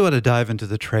 So I really want to dive into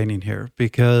the training here,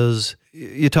 because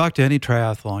you talk to any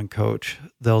triathlon coach,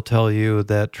 they'll tell you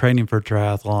that training for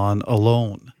triathlon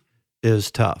alone is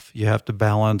tough. You have to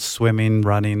balance swimming,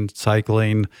 running,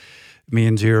 cycling. It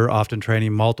means you're often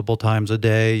training multiple times a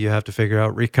day. You have to figure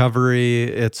out recovery.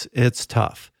 It's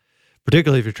tough,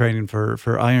 particularly if you're training for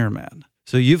Ironman.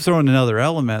 So you've thrown another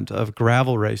element of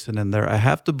gravel racing in there. I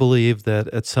have to believe that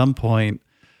at some point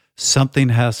something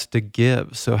has to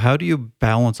give. So how do you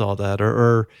balance all that?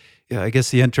 Or I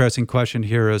guess the interesting question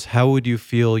here is, how would you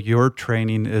feel your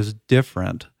training is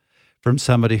different from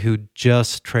somebody who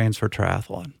just trains for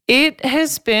triathlon? It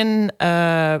has been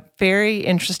a very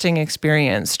interesting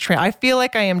experience. I feel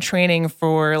like I am training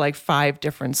for like 5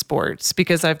 different sports,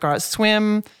 because I've got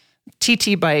swim,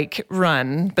 TT bike,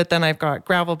 run, but then I've got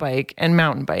gravel bike and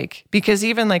mountain bike, because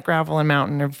even like gravel and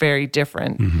mountain are very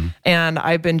different. Mm-hmm. And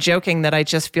I've been joking that I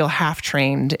just feel half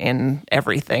trained in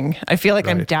everything. I feel like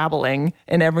I'm dabbling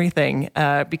in everything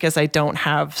because I don't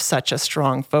have such a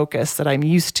strong focus that I'm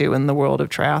used to in the world of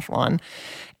triathlon.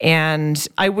 And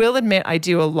I will admit, I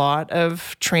do a lot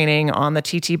of training on the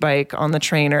TT bike, on the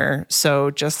trainer. So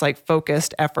just like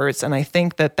focused efforts. And I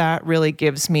think that really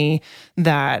gives me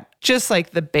that, just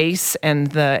like the base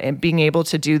and being able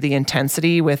to do the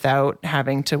intensity without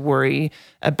having to worry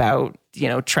about,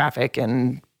 traffic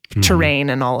and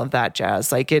terrain and all of that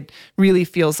jazz. Like, it really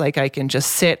feels like I can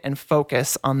just sit and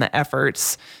focus on the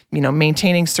efforts,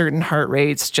 maintaining certain heart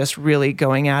rates, just really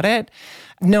going at it.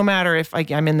 No matter if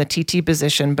I'm in the TT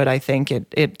position, but I think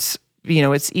it's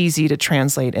easy to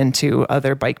translate into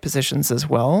other bike positions as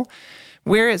well.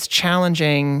 Where it's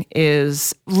challenging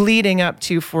is leading up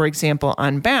to, for example,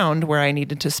 Unbound, where I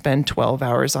needed to spend 12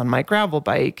 hours on my gravel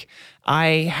bike.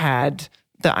 I had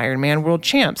the Ironman World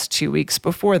Champs 2 weeks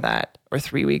before that, or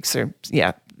 3 weeks,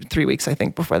 3 weeks, I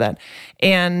think, before that.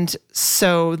 And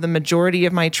so the majority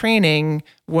of my training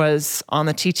was on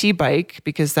the TT bike,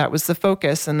 because that was the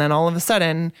focus. And then all of a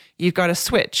sudden you've got to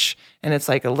switch, and it's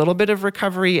like a little bit of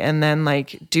recovery, and then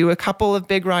like do a couple of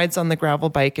big rides on the gravel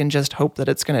bike and just hope that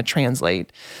it's going to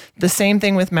translate. The same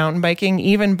thing with mountain biking.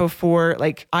 Even before,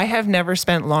 like, I have never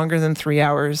spent longer than 3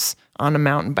 hours on a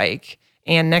mountain bike.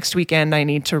 And next weekend I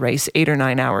need to race 8 or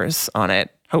 9 hours on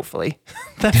it. Hopefully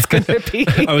that's going to be.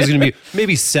 I was going to be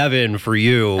maybe 7 for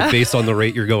you based on the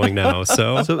rate you're going now.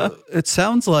 So it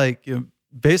sounds like,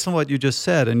 based on what you just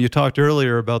said, and you talked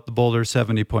earlier about the Boulder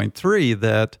 70.3,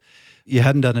 that you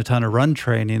hadn't done a ton of run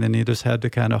training and you just had to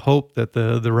kind of hope that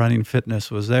the running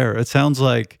fitness was there. It sounds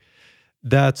like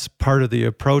that's part of the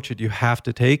approach that you have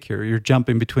to take here. You're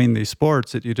jumping between these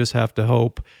sports that you just have to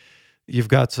hope you've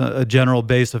got a general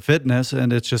base of fitness,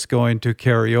 and it's just going to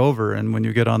carry over. And when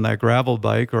you get on that gravel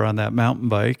bike or on that mountain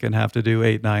bike and have to do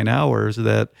 8-9 hours,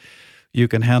 that you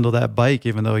can handle that bike,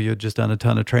 even though you've just done a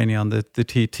ton of training on the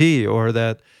TT, or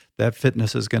that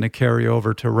fitness is going to carry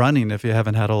over to running if you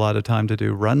haven't had a lot of time to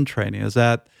do run training. Is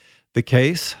that the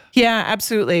case? Yeah,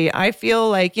 absolutely. I feel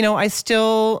like, I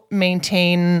still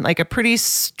maintain like a pretty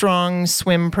strong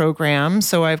swim program.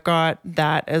 So I've got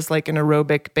that as like an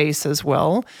aerobic base as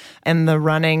well. And the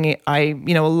running, a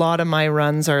lot of my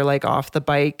runs are like off the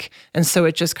bike. And so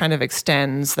it just kind of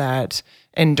extends that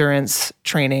endurance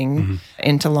training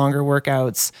into longer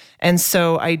workouts. And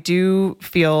so I do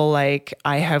feel like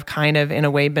I have kind of, in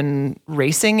a way, been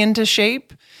racing into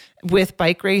shape. With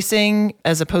bike racing,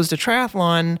 as opposed to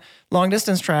triathlon, long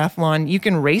distance triathlon, you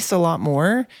can race a lot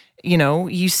more.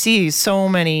 You see so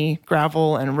many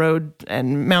gravel and road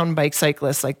and mountain bike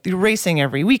cyclists like they're racing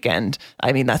every weekend.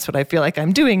 I mean, that's what I feel like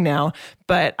I'm doing now.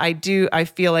 But I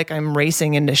feel like I'm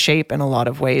racing into shape in a lot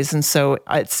of ways. And so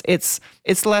it's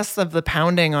less of the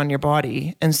pounding on your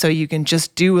body. And so you can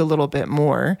just do a little bit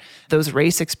more. Those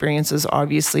race experiences,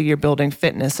 obviously you're building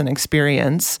fitness and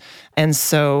experience. And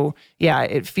so, yeah,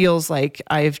 it feels like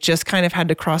I've just kind of had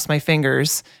to cross my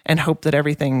fingers and hope that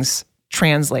everything's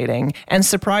translating and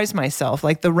surprise myself.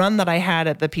 Like the run that I had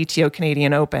at the PTO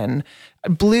Canadian Open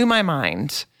blew my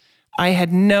mind. I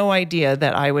had no idea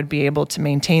that I would be able to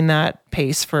maintain that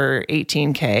pace for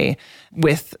 18K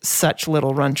with such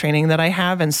little run training that I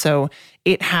have. And so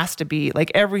it has to be like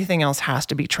everything else has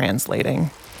to be translating.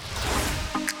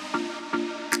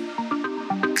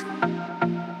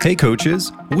 Hey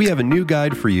coaches, we have a new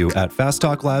guide for you at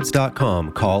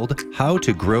fasttalklabs.com called How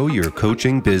to Grow Your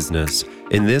Coaching Business.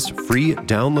 In this free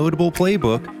downloadable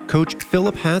playbook, Coach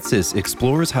Philip Hatsis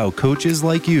explores how coaches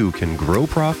like you can grow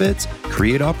profits,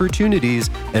 create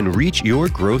opportunities, and reach your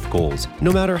growth goals,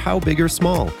 no matter how big or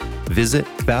small. Visit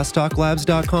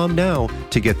fasttalklabs.com now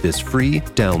to get this free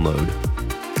download.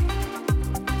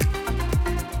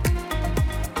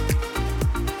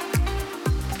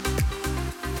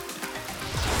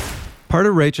 Part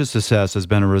of Rach's success has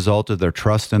been a result of their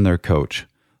trust in their coach.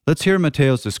 Let's hear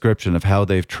Mateo's description of how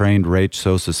they've trained Rach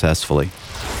so successfully.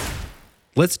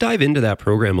 Let's dive into that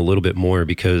program a little bit more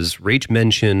because Rach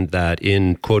mentioned that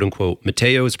in quote unquote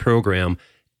Mateo's program,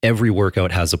 every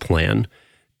workout has a plan.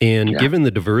 And given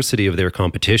the diversity of their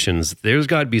competitions, there's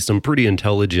got to be some pretty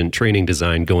intelligent training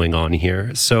design going on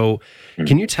here. So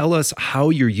can you tell us how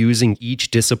you're using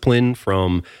each discipline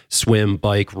from swim,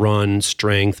 bike, run,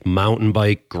 strength, mountain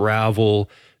bike, gravel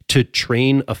to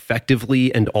train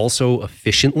effectively and also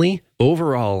efficiently?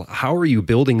 Overall, how are you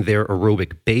building their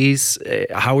aerobic base?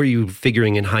 How are you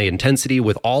figuring in high intensity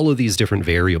with all of these different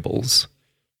variables?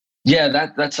 Yeah,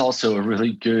 that's also a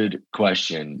really good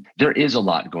question. There is a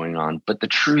lot going on, but the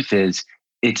truth is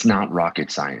it's not rocket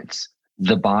science.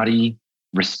 The body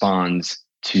responds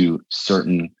to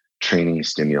certain training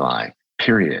stimuli,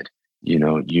 period. You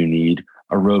need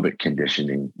aerobic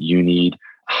conditioning, you need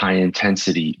high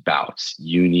intensity bouts,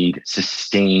 you need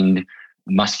sustained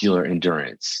muscular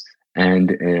endurance.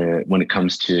 And when it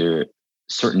comes to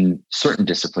certain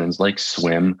disciplines like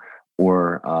swim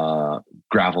or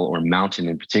gravel or mountain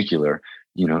in particular,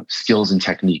 skills and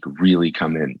technique really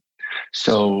come in.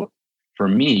 So for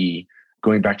me,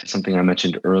 going back to something I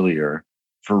mentioned earlier,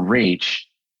 for Rach,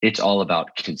 it's all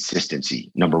about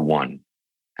consistency, number one,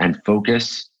 and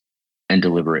focus and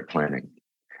deliberate planning.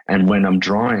 And when I'm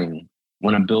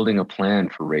building a plan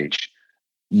for Rach,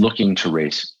 looking to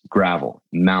race gravel,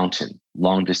 mountain,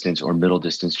 long distance or middle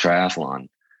distance triathlon,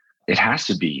 it has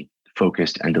to be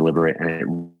focused and deliberate, and it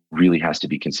really has to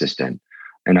be consistent.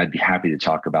 And I'd be happy to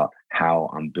talk about how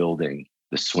I'm building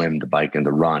the swim, the bike, and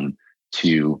the run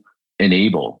to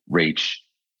enable Rach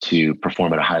to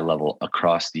perform at a high level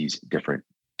across these different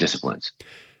disciplines.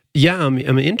 Yeah, I'm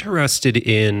interested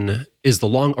in, is the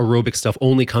long aerobic stuff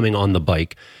only coming on the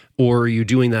bike, or are you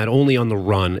doing that only on the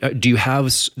run? Do you have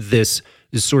this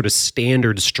sort of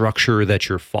standard structure that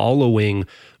you're following,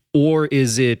 or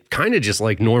is it kind of just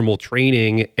like normal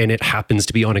training and it happens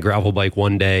to be on a gravel bike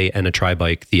one day and a tri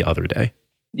bike the other day?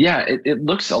 Yeah, it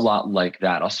looks a lot like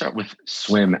that. I'll start with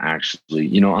swim,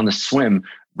 actually. On the swim,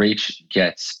 Rach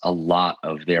gets a lot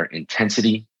of their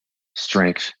intensity,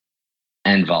 strength,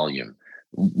 and volume.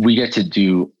 We get to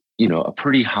do, a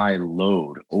pretty high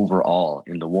load overall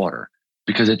in the water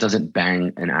because it doesn't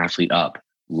bang an athlete up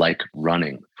like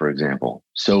running, for example.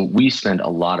 So we spend a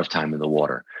lot of time in the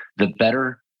water. The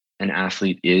better an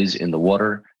athlete is in the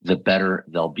water, the better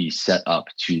they'll be set up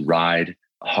to ride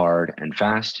hard and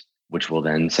fast, which will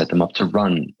then set them up to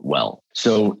run well.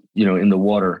 So, in the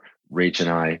water, Rach and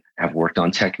I have worked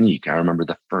on technique. I remember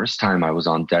the first time I was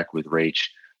on deck with Rach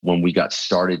when we got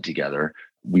started together,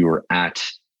 we were at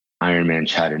Ironman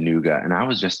Chattanooga, and I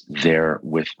was just there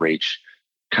with Rach,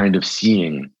 kind of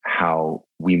seeing how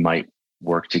we might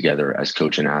work together as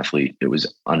coach and athlete. It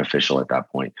was unofficial at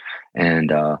that point.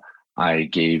 And I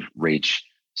gave Rach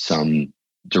some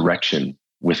direction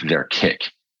with their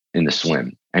kick in the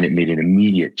swim, and it made an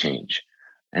immediate change.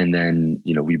 And then,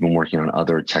 we've been working on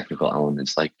other technical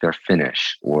elements like their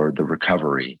finish or the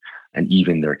recovery and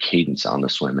even their cadence on the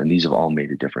swim. And these have all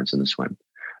made a difference in the swim.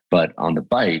 But on the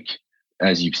bike,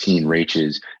 as you've seen, Rach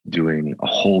is doing a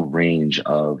whole range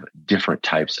of different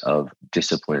types of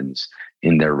disciplines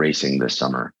in their racing this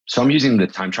summer. So I'm using the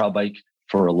time trial bike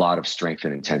for a lot of strength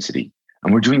and intensity.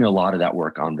 And we're doing a lot of that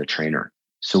work on the trainer.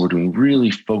 So we're doing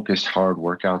really focused, hard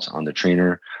workouts on the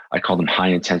trainer. I call them high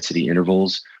intensity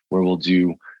intervals, where we'll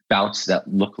do bouts that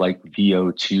look like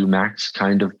VO2 max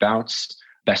kind of bouts.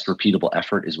 Best repeatable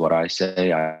effort is what I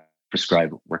say. I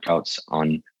prescribe workouts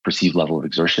on perceived level of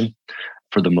exertion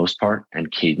for the most part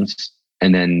and cadence.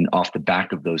 And then off the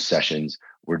back of those sessions,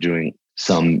 we're doing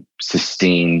some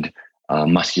sustained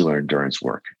muscular endurance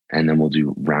work. And then we'll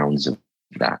do rounds of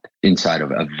that inside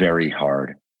of a very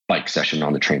hard bike session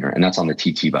on the trainer. And that's on the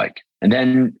TT bike. And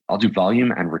then I'll do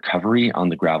volume and recovery on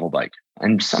the gravel bike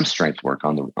and some strength work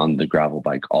on the gravel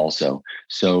bike also.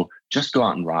 So just go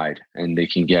out and ride and they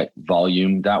can get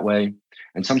volume that way.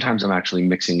 And sometimes I'm actually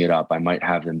mixing it up. I might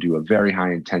have them do a very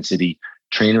high intensity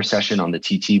trainer session on the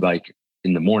TT bike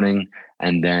in the morning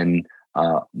and then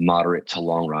moderate to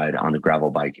long ride on the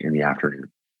gravel bike in the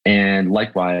afternoon. And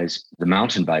likewise, the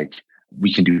mountain bike,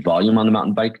 we can do volume on the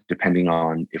mountain bike depending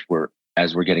on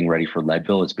as we're getting ready for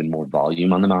Leadville, it's been more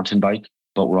volume on the mountain bike,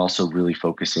 but we're also really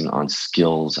focusing on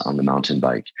skills on the mountain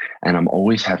bike. And I'm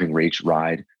always having Rach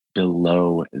ride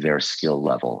below their skill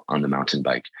level on the mountain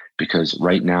bike, because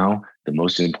right now, the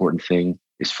most important thing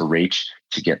is for Rach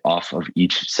to get off of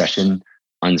each session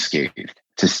unscathed,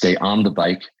 to stay on the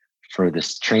bike for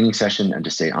this training session and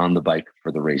to stay on the bike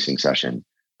for the racing session.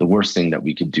 The worst thing that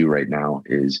we could do right now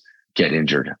is get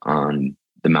injured on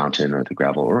the mountain or the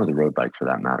gravel or the road bike for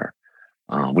that matter,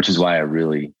 which is why I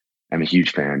really am a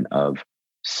huge fan of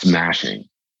smashing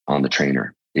on the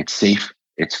trainer. It's safe,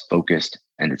 it's focused,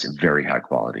 and it's very high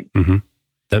quality. Mm-hmm.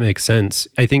 That makes sense.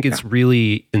 I think it's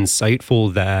really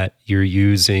insightful that you're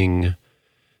using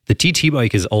the TT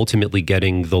bike is ultimately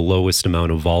getting the lowest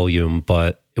amount of volume,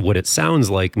 but what it sounds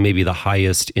like maybe the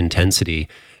highest intensity.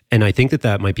 And I think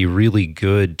that might be really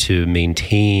good to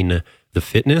maintain the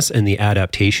fitness and the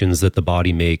adaptations that the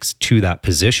body makes to that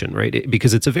position, right?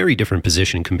 Because it's a very different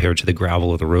position compared to the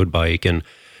gravel or the road bike. And,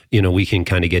 we can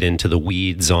kind of get into the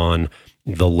weeds on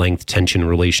the length tension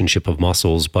relationship of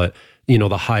muscles, but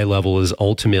the high level is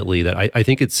ultimately that I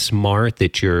think it's smart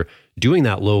that you're doing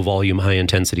that low volume, high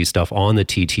intensity stuff on the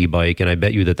TT bike. And I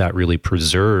bet you that really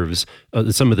preserves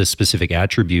some of the specific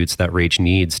attributes that Rach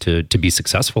needs to be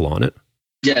successful on it.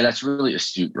 Yeah, that's really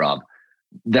astute, Rob.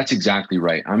 That's exactly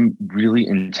right. I'm really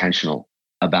intentional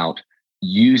about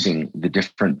using the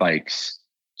different bikes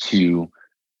to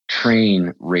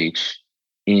train Rach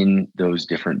in those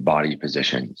different body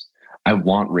positions. I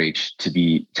want Rach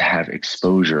to have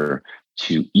exposure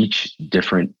to each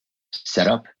different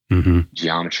setup,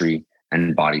 geometry,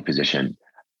 and body position.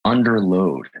 Under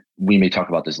load, we may talk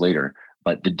about this later,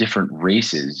 but the different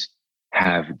races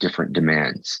have different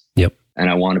demands. Yep. And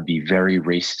I want to be very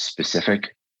race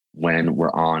specific when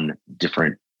we're on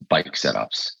different bike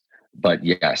setups. But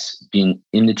yes, being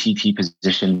in the TT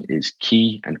position is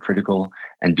key and critical,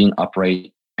 and being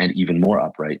upright and even more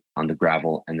upright on the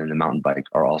gravel and then the mountain bike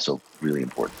are also really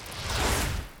important.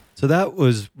 So that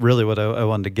was really what I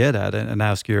wanted to get at and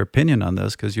ask your opinion on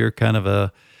this, because you're kind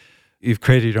of you've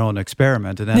created your own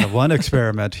experiment and then one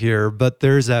experiment here, but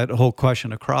there's that whole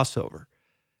question of crossover.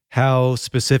 How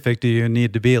specific do you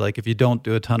need to be? Like if you don't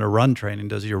do a ton of run training,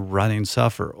 does your running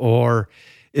suffer? Or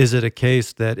is it a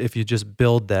case that if you just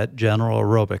build that general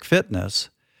aerobic fitness,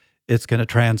 it's going to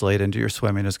translate into your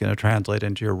swimming, it's going to translate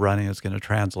into your running, it's going to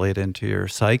translate into your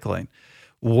cycling?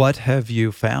 What have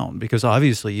you found? Because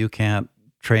obviously you can't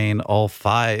train all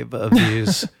 5 of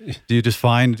these. Do you just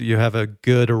find you have a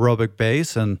good aerobic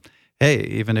base and hey,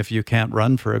 even if you can't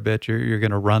run for a bit, you're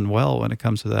going to run well when it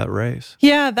comes to that race?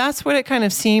 Yeah, that's what it kind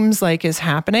of seems like is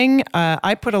happening.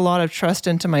 I put a lot of trust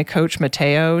into my coach,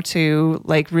 Matteo, to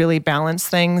really balance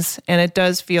things. And it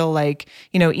does feel like,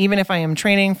 even if I am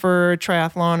training for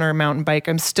triathlon or mountain bike,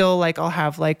 I'm still I'll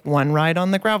have one ride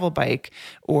on the gravel bike,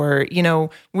 or,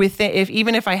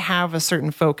 even if I have a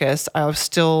certain focus, I'll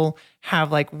still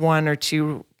have 1 or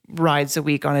 2 rides a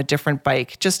week on a different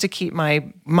bike, just to keep my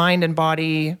mind and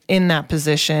body in that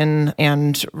position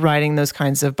and riding those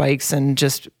kinds of bikes and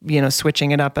just,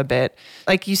 switching it up a bit.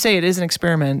 Like you say, it is an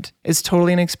experiment. It's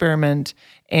totally an experiment,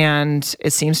 and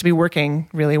it seems to be working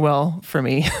really well for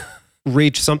me.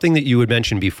 Rach, something that you had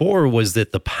mentioned before was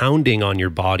that the pounding on your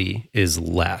body is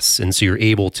less. And so you're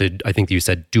able to, I think you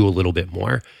said, do a little bit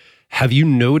more. Have you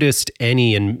noticed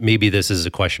any, and maybe this is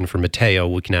a question for Matteo,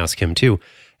 we can ask him too,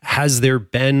 has there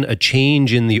been a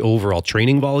change in the overall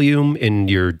training volume, in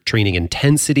your training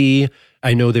intensity?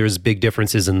 I know there's big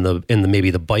differences in the maybe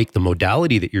the bike, the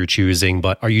modality that you're choosing,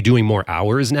 but are you doing more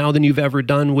hours now than you've ever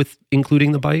done with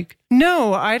including the bike?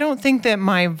 No, I don't think that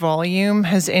my volume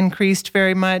has increased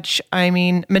very much. I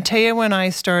mean, Matteo and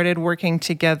I started working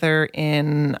together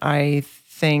in, I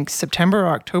think, September or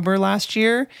October last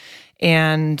year.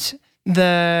 And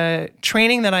the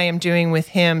training that I am doing with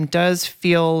him does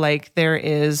feel like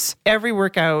every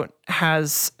workout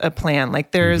has a plan.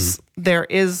 Like there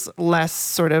is less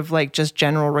sort of like just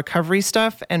general recovery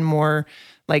stuff and more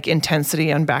like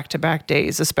intensity on back-to-back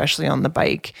days, especially on the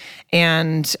bike.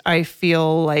 And I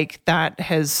feel like that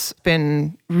has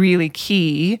been really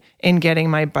key in getting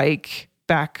my bike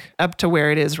back up to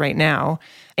where it is right now.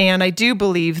 And I do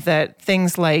believe that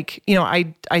things like,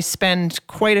 I spend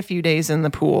quite a few days in the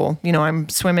pool. I'm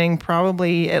swimming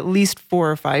probably at least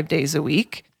 4 or 5 days a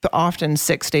week, but often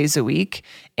 6 days a week.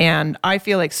 And I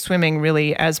feel like swimming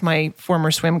really, as my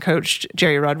former swim coach,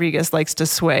 Jerry Rodriguez, likes to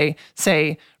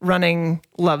say, running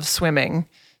loves swimming.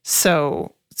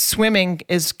 So swimming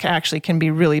can be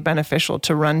really beneficial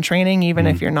to run training. Even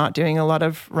if you're not doing a lot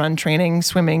of run training,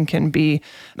 swimming can be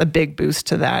a big boost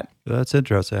to that. That's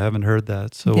interesting. I haven't heard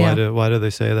that. So why do they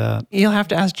say that? You'll have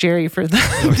to ask Jerry for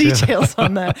the details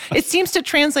on that. It seems to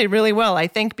translate really well, I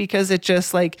think, because it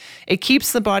just it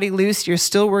keeps the body loose. You're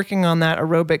still working on that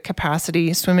aerobic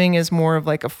capacity. Swimming is more of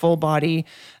like a full body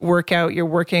workout. You're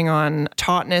working on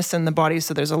tautness in the body.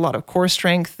 So there's a lot of core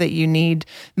strength that you need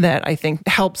that I think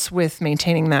helps with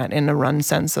maintaining that in a run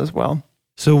sense as well.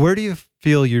 So where do you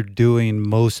feel you're doing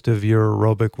most of your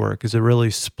aerobic work? Is it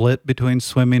really split between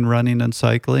swimming, running, and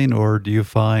cycling? Or do you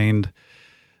find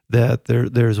that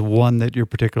there's one that you're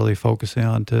particularly focusing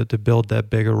on to build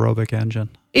that big aerobic engine?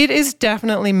 It is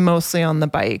definitely mostly on the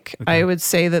bike. Okay. I would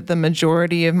say that the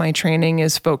majority of my training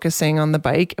is focusing on the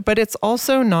bike, but it's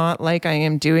also not like I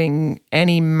am doing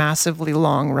any massively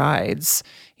long rides.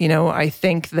 I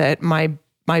think that my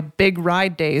big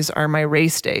ride days are my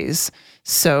race days.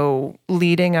 So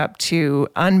leading up to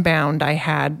Unbound, I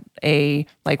had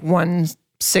one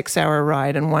 6-hour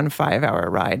ride and 1 5-hour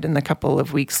ride in the couple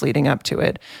of weeks leading up to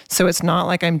it. So it's not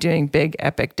like I'm doing big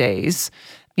epic days.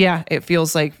 Yeah, it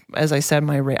feels like, as I said,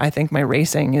 I think my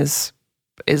racing is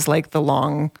like the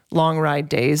long ride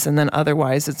days, and then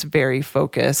otherwise it's very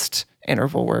focused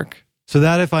interval work. So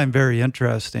that I find very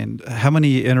interesting. How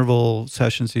many interval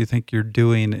sessions do you think you're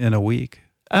doing in a week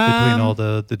between all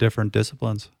the different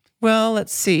disciplines? Well,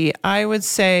 let's see. I would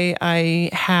say I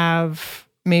have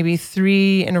maybe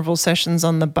 3 interval sessions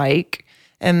on the bike,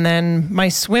 and then my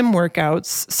swim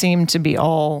workouts seem to be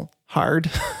all hard.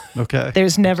 Okay.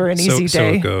 There's never an easy day. So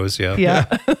it goes, yeah.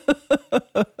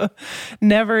 Yeah.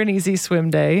 Never an easy swim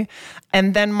day.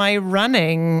 And then my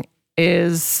running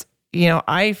is,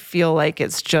 I feel like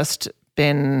it's just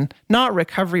been not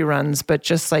recovery runs, but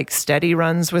just like steady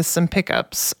runs with some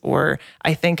pickups. Or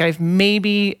I think I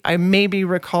maybe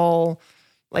recall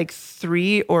like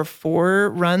 3 or 4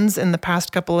 runs in the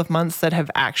past couple of months that have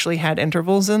actually had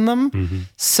intervals in them. Mm-hmm.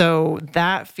 So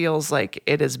that feels like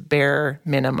it is bare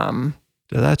minimum.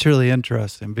 That's really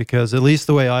interesting, because at least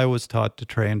the way I was taught to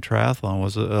train triathlon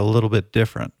was a little bit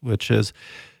different, which is,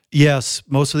 yes,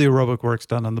 most of the aerobic work's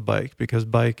done on the bike because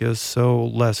bike is so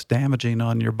less damaging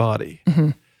on your body. Mm-hmm.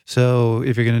 So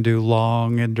if you're going to do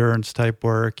long endurance type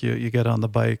work, you get on the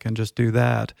bike and just do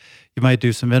that. You might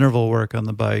do some interval work on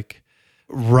the bike.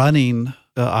 Running,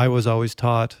 I was always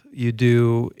taught you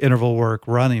do interval work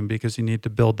running because you need to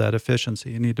build that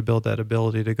efficiency. You need to build that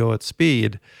ability to go at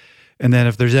speed. And then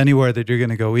if there's anywhere that you're going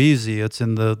to go easy, it's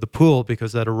in the pool,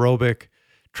 because that aerobic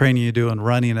training you do in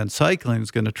running and cycling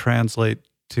is going to translate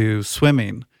to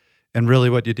swimming. And really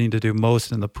what you need to do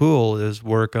most in the pool is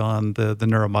work on the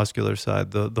neuromuscular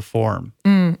side, the form,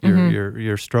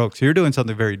 your strokes. You're doing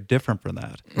something very different from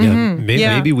that. Yeah.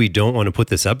 Maybe we don't want to put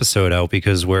this episode out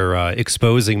because we're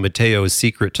exposing Mateo's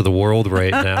secret to the world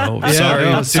right now. Sorry,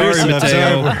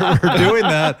 Mateo. We're doing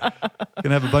that.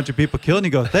 Gonna have a bunch of people killing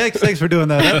you. Go, thanks for doing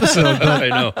that episode. But I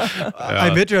know.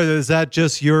 I'm interested. Is that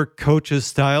just your coach's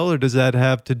style, or does that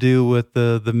have to do with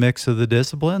the mix of the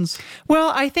disciplines?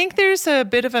 Well, I think there's a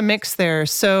bit of a mix there.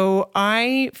 So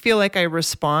I feel like I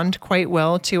respond quite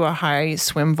well to a high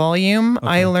swim volume. Okay.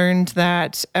 I learned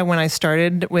that when I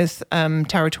started with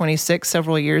Tower 26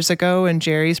 several years ago in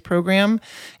Jerry's program.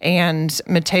 And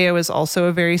Mateo is also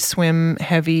a very swim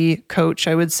heavy coach,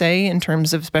 I would say,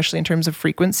 especially in terms of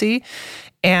frequency.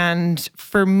 And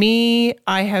for me,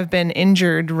 I have been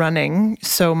injured running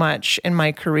so much in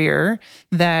my career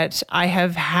that I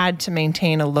have had to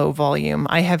maintain a low volume.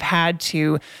 I have had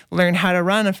to learn how to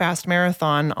run a fast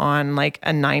marathon on like a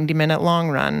 90-minute long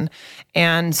run.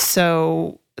 And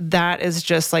so that is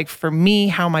just like, for me,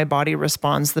 how my body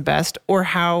responds the best, or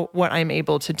what I'm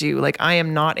able to do. Like, I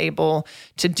am not able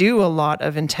to do a lot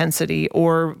of intensity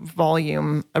or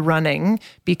volume running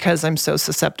because I'm so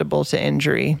susceptible to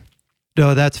injury.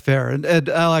 No, that's fair. And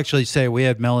I'll actually say we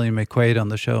had Melanie McQuaid on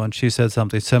the show, and she said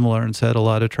something similar and said a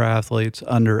lot of triathletes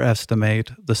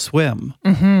underestimate the swim.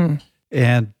 Mm-hmm.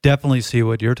 And definitely see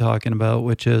what you're talking about,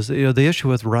 which is, the issue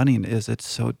with running is it's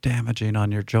so damaging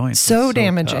on your joints. So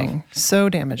damaging.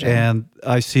 And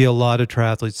I see a lot of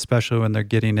triathletes, especially when they're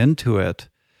getting into it,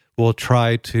 will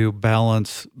try to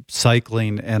balance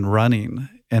cycling and running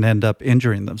and end up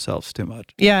injuring themselves too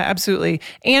much. Yeah, absolutely.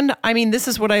 And I mean, this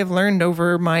is what I've learned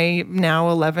over my now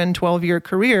 11, 12-year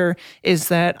career is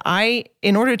that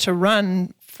in order to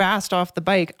run fast off the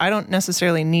bike, I don't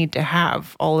necessarily need to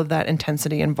have all of that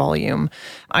intensity and volume.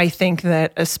 I think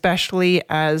that especially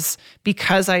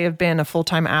because I have been a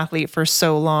full-time athlete for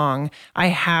so long, I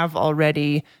have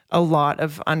already a lot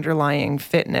of underlying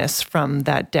fitness from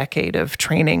that decade of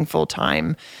training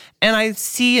full-time. And I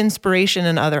see inspiration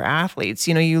in other athletes.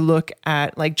 You look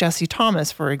at like Jesse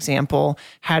Thomas, for example,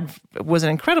 was an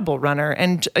incredible runner.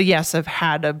 And yes, I've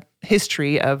had a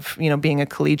history of, being a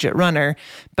collegiate runner,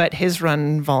 but his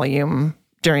run volume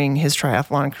during his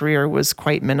triathlon career was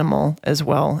quite minimal as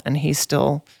well. And he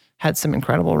still had some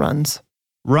incredible runs.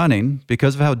 Running,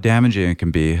 because of how damaging it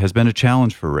can be, has been a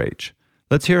challenge for Rach.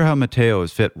 Let's hear how Matteo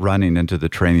has fit running into the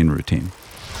training routine.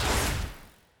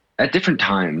 At different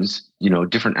times,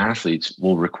 different athletes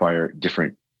will require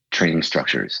different training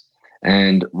structures.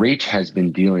 And Rach has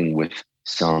been dealing with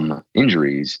some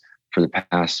injuries for the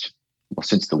past,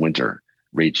 since the winter.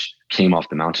 Rach came off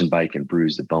the mountain bike and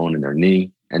bruised a bone in their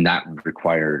knee, and that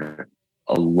required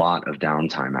a lot of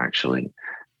downtime, actually.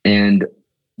 And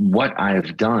what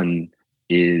I've done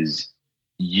is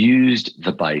used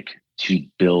the bike to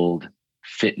build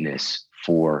fitness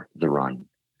for the run.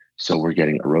 So we're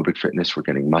getting aerobic fitness, we're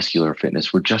getting muscular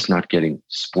fitness, we're just not getting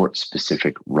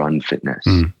sport-specific run fitness.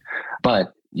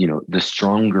 But, the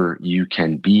stronger you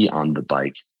can be on the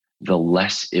bike, the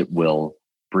less it will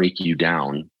break you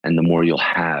down and the more you'll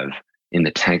have in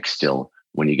the tank still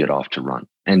when you get off to run.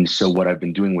 And so what I've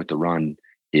been doing with the run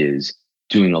is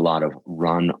doing a lot of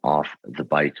run off the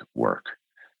bike work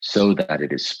so that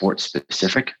it is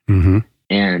sport-specific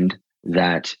and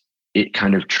that it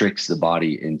kind of tricks the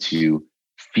body into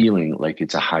feeling like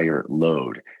it's a higher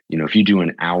load. If you do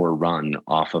an hour run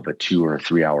off of a 2 or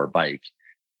 3 hour bike,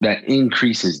 that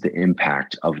increases the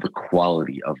impact of the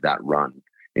quality of that run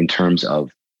in terms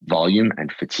of volume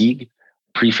and fatigue,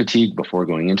 pre-fatigue before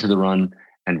going into the run,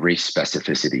 and race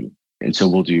specificity. And so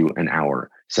we'll do an hour,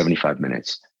 75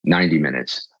 minutes, 90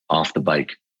 minutes off the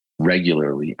bike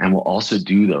regularly. And we'll also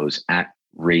do those at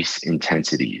race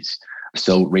intensities.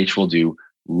 So Rach will do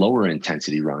lower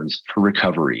intensity runs for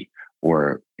recovery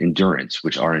or endurance,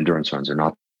 which our endurance runs are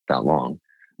not that long.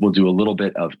 We'll do a little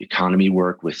bit of economy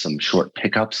work with some short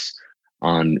pickups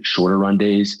on shorter run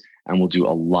days. And we'll do a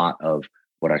lot of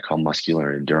what I call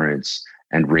muscular endurance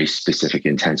and race specific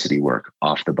intensity work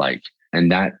off the bike.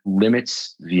 And that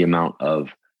limits the amount of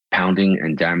pounding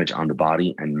and damage on the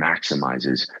body and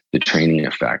maximizes the training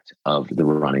effect of the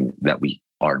running that we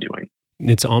are doing.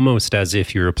 It's almost as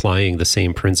if you're applying the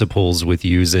same principles with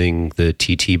using the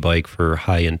TT bike for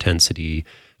high intensity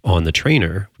on the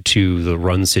trainer to the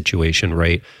run situation,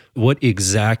 right? What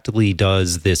exactly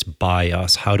does this buy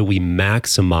us? How do we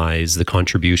maximize the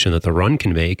contribution that the run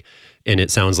can make? And it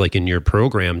sounds like in your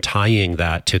program, tying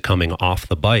that to coming off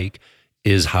the bike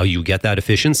is how you get that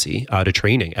efficiency out of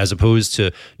training, as opposed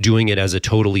to doing it as a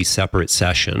totally separate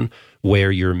session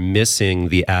where you're missing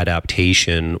the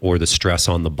adaptation or the stress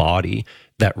on the body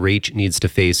that Rach needs to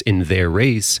face in their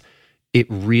race. It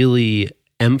really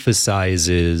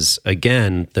emphasizes,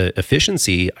 again, the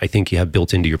efficiency I think you have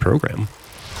built into your program.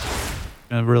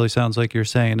 It really sounds like you're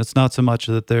saying it's not so much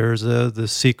that there's the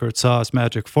secret sauce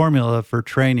magic formula for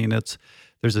training.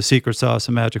 There's a secret sauce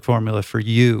and magic formula for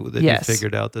you that you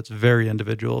figured out that's very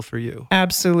individual for you.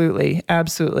 Absolutely.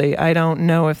 Absolutely. I don't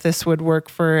know if this would work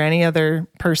for any other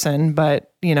person,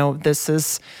 but this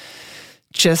is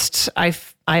just, I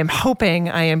am hoping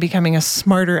I am becoming a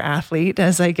smarter athlete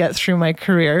as I get through my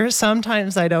career.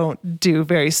 Sometimes I don't do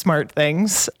very smart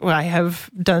things. I have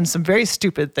done some very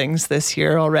stupid things this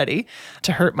year already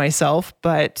to hurt myself.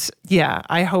 But yeah,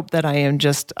 I hope that I am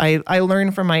I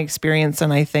learn from my experience,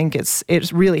 and I think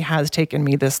it really has taken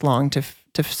me this long to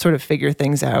sort of figure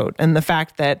things out. And the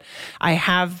fact that I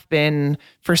have been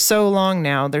for so long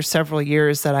now, there's several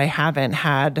years that I haven't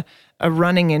had a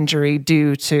running injury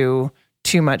due to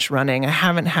too much running. I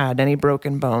haven't had any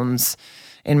broken bones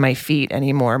in my feet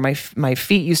anymore. My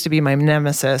feet used to be my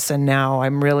nemesis, and now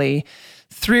I'm really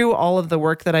through all of the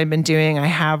work that I've been doing, I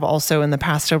have also in the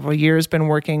past several years been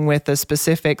working with a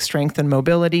specific strength and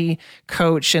mobility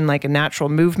coach and like a natural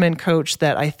movement coach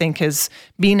that I think has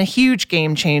been a huge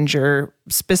game changer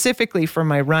specifically for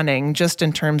my running, just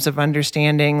in terms of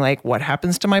understanding like what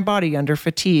happens to my body under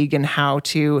fatigue and how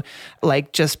to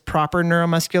like just proper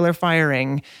neuromuscular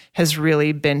firing has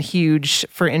really been huge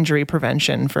for injury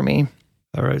prevention for me.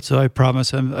 All right. So I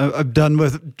promise I'm done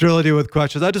with drilling you with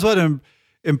questions. I just want to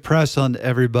impress on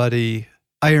everybody,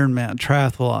 Ironman,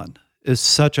 triathlon is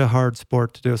such a hard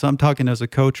sport to do. So I'm talking as a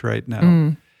coach right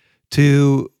now.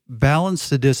 To balance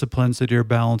the disciplines that you're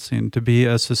balancing, to be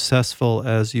as successful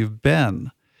as you've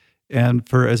been and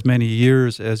for as many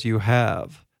years as you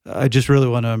have. I just really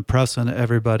want to impress on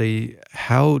everybody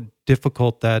how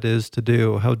difficult that is to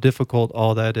do, how difficult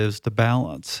all that is to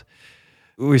balance.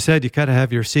 We said you kind of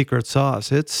have your secret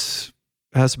sauce. It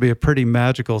has to be a pretty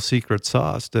magical secret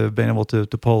sauce to have been able to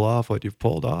pull off what you've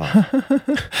pulled off.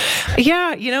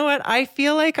 Yeah, you know what? I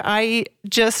feel like I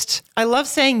love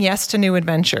saying yes to new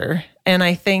adventure. And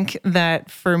I think that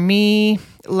for me,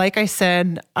 like I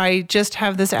said, I just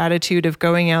have this attitude of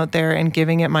going out there and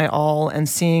giving it my all and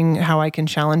seeing how I can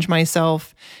challenge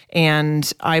myself.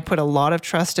 And I put a lot of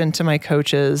trust into my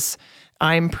coaches.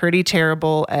 I'm pretty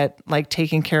terrible at like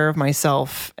taking care of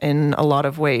myself in a lot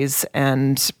of ways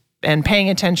and paying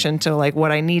attention to like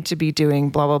what I need to be doing,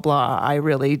 blah, blah, blah.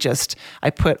 I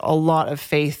put a lot of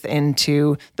faith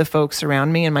into the folks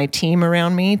around me and my team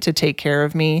around me to take care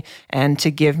of me and to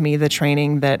give me the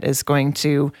training that is going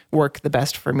to work the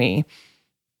best for me.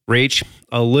 Rach,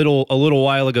 a little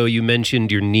while ago, you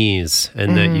mentioned your knees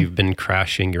and that you've been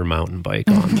crashing your mountain bike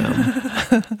on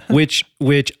them,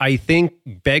 which I think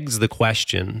begs the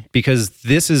question, because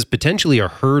this is potentially a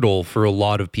hurdle for a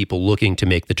lot of people looking to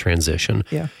make the transition.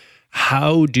 Yeah.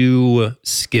 How do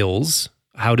skills,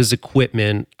 how does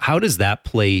equipment, how does that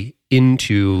play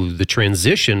into the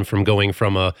transition from going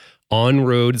from a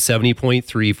on-road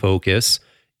 70.3 focus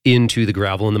into the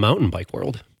gravel and the mountain bike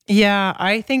world? Yeah,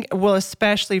 I think, well,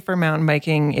 especially for mountain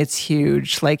biking, it's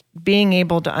huge. Like being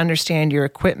able to understand your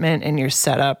equipment and your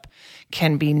setup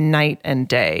can be night and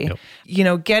day. Yep. You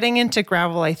know, getting into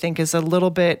gravel, I think, is a little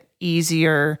bit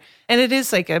easier. And it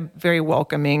is like a very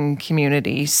welcoming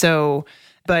community. So,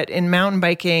 but in mountain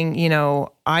biking, you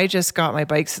know, I just got my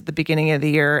bikes at the beginning of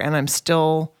the year and I'm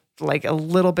still like a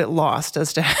little bit lost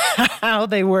as to how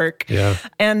they work. Yeah.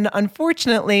 And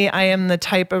unfortunately, I am the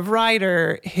type of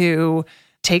rider who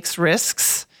takes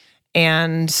risks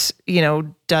and, you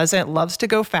know, loves to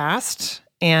go fast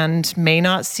and may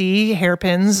not see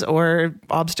hairpins or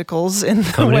obstacles in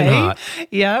the way.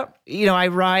 Yeah. You know, I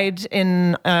ride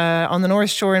on the North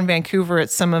Shore in Vancouver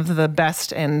at some of the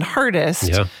best and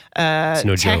hardest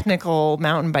technical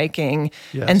mountain biking.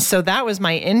 Yes. And so that was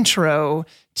my intro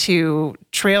to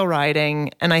trail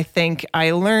riding. And I think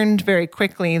I learned very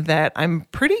quickly that I'm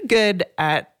pretty good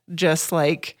at just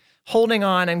like holding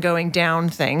on and going down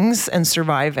things and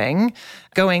surviving.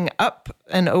 Going up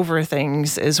and over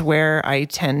things is where I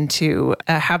tend to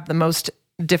have the most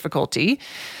difficulty.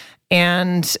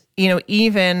 And, you know,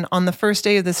 even on the first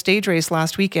day of the stage race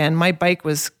last weekend, my bike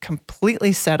was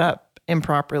completely set up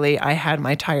improperly. I had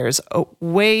my tires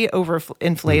way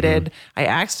overinflated. I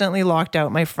accidentally locked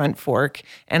out my front fork,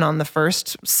 and on the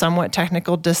first somewhat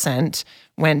technical descent,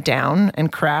 went down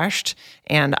and crashed.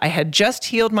 And I had just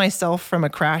healed myself from a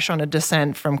crash on a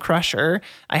descent from Crusher.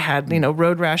 I had, you know,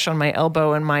 road rash on my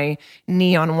elbow and my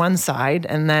knee on one side.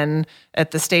 And then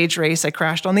at the stage race, I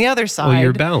crashed on the other side. Well,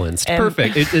 you're balanced.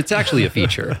 Perfect. It's actually a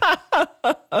feature.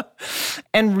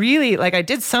 And really, like, I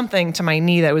did something to my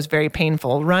knee that was very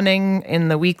painful. Running in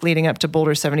the week leading up to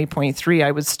Boulder 70.3,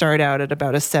 I would start out at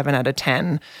about a 7 out of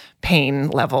 10 pain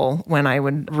level when I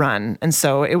would run. And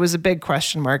so it was a big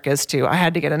question mark as to, I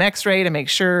had to get an x-ray to make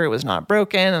sure it was not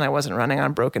broken and I wasn't running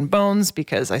on broken bones,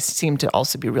 because I seem to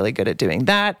also be really good at doing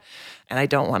that. And I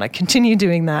don't want to continue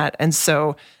doing that. And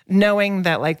so knowing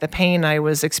that like the pain I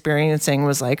was experiencing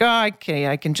was like, oh, okay,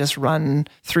 I can just run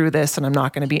through this and I'm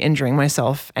not going to be injuring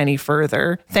myself any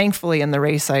further. Thankfully in the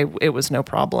race, it was no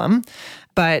problem.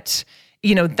 But,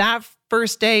 you know, that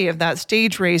first day of that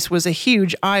stage race was a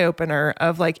huge eye-opener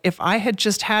of like, if I had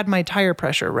just had my tire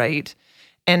pressure right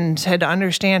and had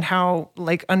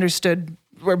understood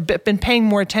or been paying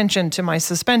more attention to my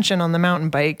suspension on the mountain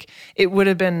bike, it would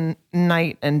have been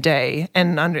night and day.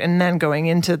 And then going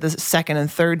into the second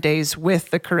and third days with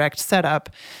the correct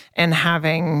setup and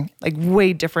having like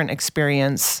way different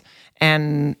experience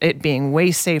and it being way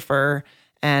safer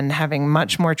and having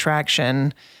much more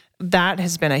traction. That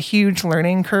has been a huge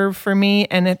learning curve for me.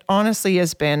 And it honestly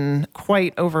has been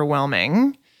quite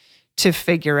overwhelming to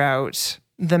figure out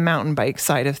the mountain bike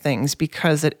side of things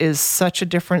because it is such a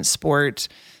different sport,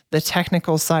 the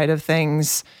technical side of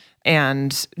things,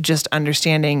 and just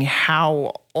understanding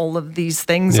how all of these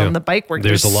things on the bike work.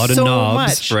 There's a lot of so knobs,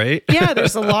 much. right? Yeah,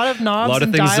 there's a lot of knobs lot of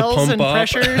and things to dials pump and up.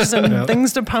 pressures and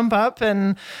things to pump up.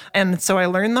 And so I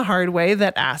learned the hard way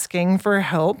that asking for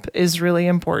help is really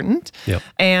important. Yep.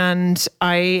 And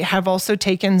I have also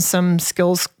taken some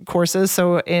skills courses.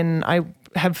 I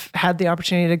have had the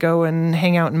opportunity to go and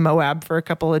hang out in Moab for a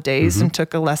couple of days and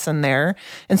took a lesson there.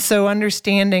 And so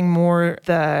understanding more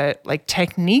the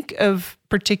technique of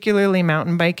particularly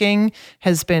mountain biking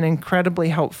has been incredibly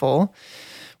helpful.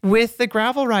 With the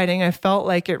gravel riding, I felt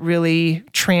like it really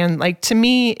to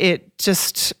me, it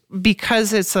just,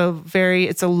 because it's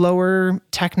a lower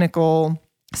technical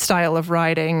style of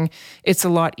riding, it's a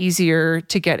lot easier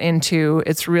to get into.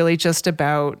 It's really just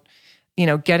about,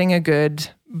 getting a good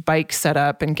bike set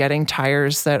up and getting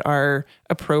tires that are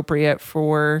appropriate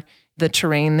for the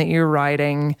terrain that you're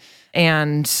riding,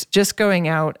 and just going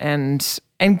out and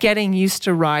getting used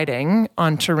to riding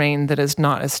on terrain that is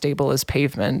not as stable as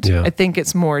pavement. Yeah. I think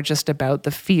it's more just about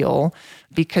the feel,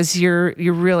 because you're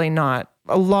really not,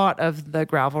 a lot of the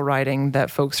gravel riding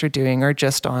that folks are doing are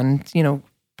just on,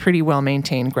 pretty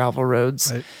well-maintained gravel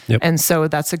roads. Right. Yep. And so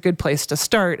that's a good place to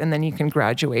start. And then you can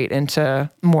graduate into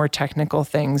more technical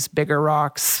things, bigger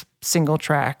rocks, single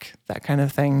track, that kind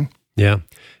of thing. Yeah.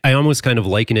 I almost kind of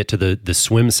liken it to the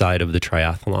swim side of the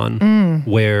triathlon,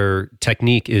 where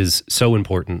technique is so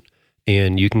important.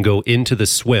 And you can go into the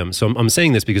swim. So I'm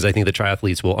saying this because I think the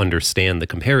triathletes will understand the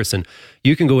comparison.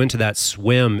 You can go into that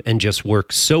swim and just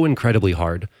work so incredibly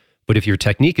hard. But if your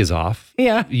technique is off,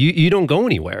 you don't go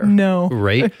anywhere. No.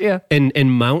 Right? Yeah.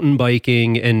 And mountain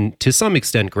biking, and to some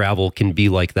extent gravel, can be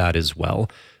like that as well.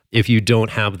 If you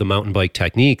don't have the mountain bike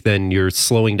technique, then you're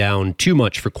slowing down too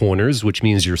much for corners, which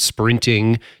means you're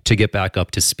sprinting to get back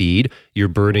up to speed. You're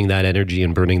burning that energy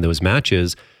and burning those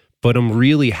matches. But I'm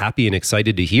really happy and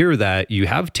excited to hear that you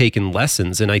have taken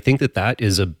lessons. And I think that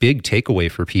is a big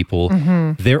takeaway for people.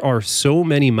 There are so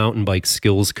many mountain bike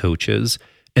skills coaches,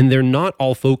 and they're not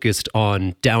all focused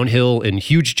on downhill and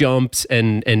huge jumps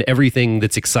and everything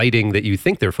that's exciting that you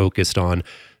think they're focused on.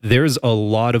 There's a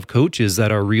lot of coaches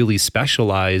that are really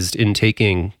specialized in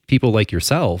taking people like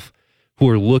yourself who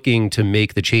are looking to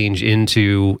make the change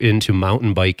into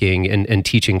mountain biking and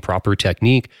teaching proper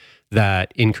technique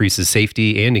that increases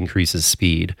safety and increases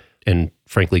speed. And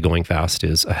frankly, going fast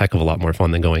is a heck of a lot more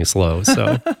fun than going slow.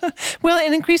 So, well,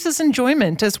 it increases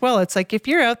enjoyment as well. It's like if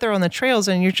you're out there on the trails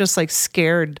and you're just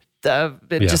scared,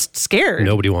 just scared.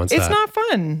 Nobody wants that. It's not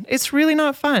fun. It's really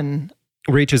not fun.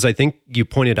 Rach, as I think you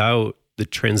pointed out, the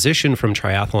transition from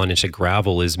triathlon into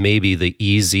gravel is maybe the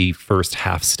easy first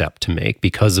half step to make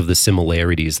because of the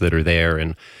similarities that are there.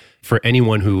 And for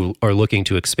anyone who are looking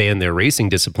to expand their racing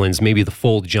disciplines, maybe the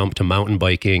full jump to mountain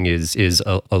biking is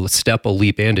a step, a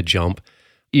leap, and a jump.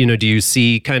 Do you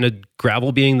see kind of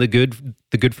gravel being the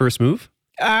good first move?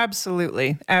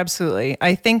 Absolutely. Absolutely.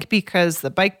 I think because the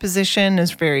bike position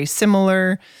is very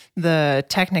similar, the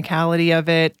technicality of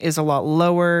it is a lot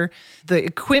lower. The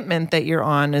equipment that you're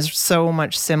on is so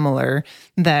much similar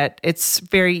that it's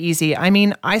very easy. I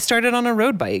mean, I started on a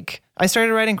road bike. I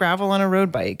started riding gravel on a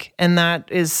road bike. And that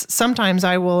is, sometimes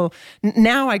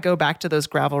now I go back to those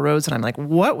gravel roads and I'm like,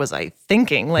 what was I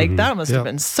thinking? That must have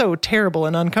been so terrible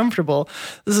and uncomfortable.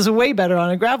 This is way better on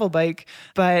a gravel bike.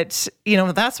 But,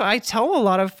 that's why I tell a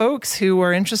lot of folks who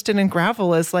are interested in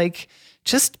gravel is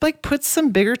just put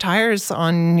some bigger tires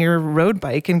on your road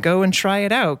bike and go and try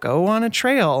it out. Go on a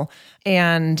trail.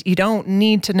 And you don't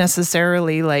need to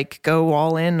necessarily go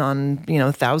all in on,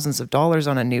 thousands of dollars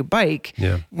on a new bike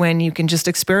when you can just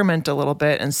experiment a little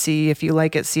bit and see if you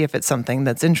like it, see if it's something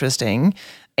that's interesting.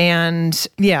 And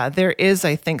there is,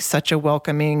 I think, such a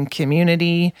welcoming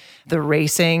community. The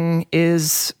racing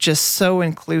is just so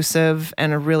inclusive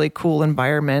and a really cool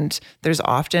environment. There's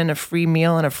often a free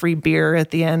meal and a free beer at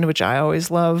the end, which I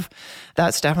always love.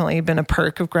 That's definitely been a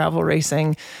perk of gravel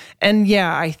racing. And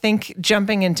I think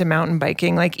jumping into mountain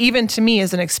biking, even to me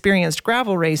as an experienced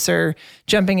gravel racer,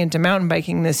 jumping into mountain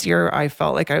biking this year, I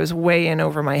felt like I was way in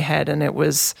over my head, and it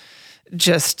was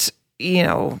just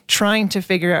trying to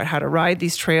figure out how to ride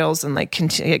these trails and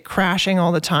crashing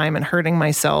all the time and hurting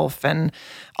myself. And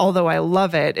although I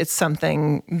love it, it's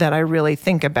something that I really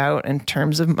think about in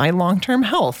terms of my long-term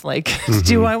health.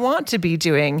 Do I want to be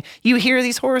doing, you hear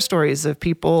these horror stories of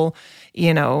people,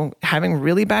 having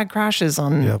really bad crashes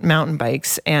on mountain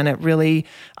bikes. And it really,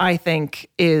 I think,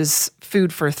 is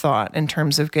food for thought in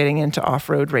terms of getting into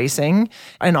off-road racing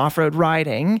and off-road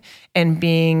riding and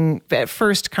being at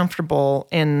first comfortable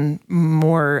in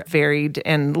more varied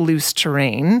and loose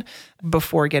terrain.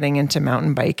 before getting into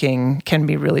mountain biking can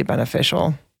be really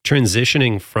beneficial.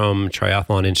 Transitioning from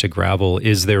triathlon into gravel,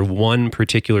 is there one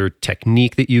particular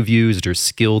technique that you've used or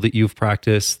skill that you've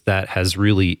practiced that has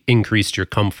really increased your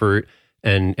comfort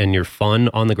and your fun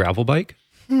on the gravel bike?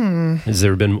 Has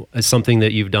there been something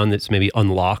that you've done that's maybe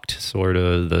unlocked sort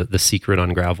of the secret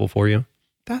on gravel for you?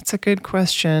 That's a good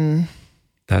question.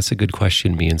 That's a good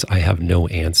question means I have no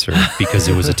answer because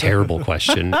it was a terrible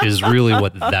question is really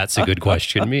what that's a good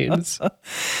question means.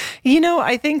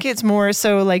 I think it's more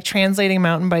so like translating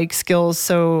mountain bike skills.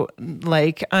 So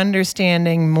like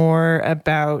understanding more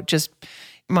about just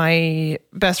my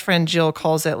best friend Jill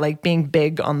calls it like being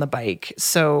big on the bike.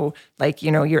 So like,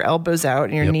 your elbows out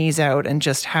and your knees out and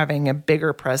just having a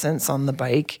bigger presence on the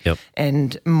bike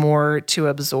and more to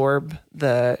absorb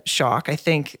the shock. I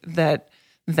think that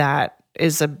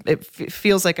it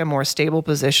feels like a more stable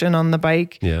position on the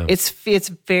bike. Yeah. It's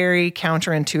very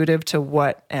counterintuitive to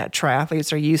what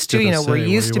triathletes are used to. We're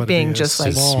used to being just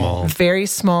like small, very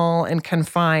small and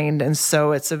confined. And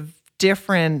so it's a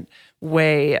different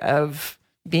way of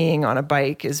being on a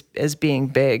bike as being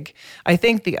big. I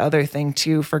think the other thing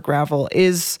too for gravel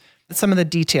is some of the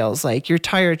details, like your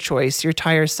tire choice, your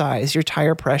tire size, your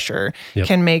tire pressure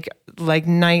can make like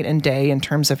night and day in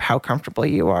terms of how comfortable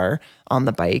you are on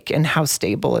the bike and how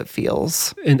stable it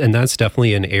feels. And that's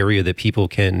definitely an area that people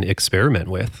can experiment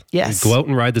with. Yes. Go out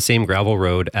and ride the same gravel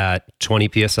road at 20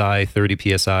 PSI,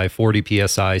 30 PSI, 40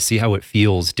 PSI, see how it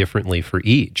feels differently for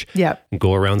each. Yeah.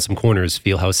 Go around some corners,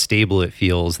 feel how stable it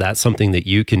feels. That's something that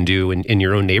you can do in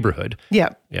your own neighborhood. Yeah.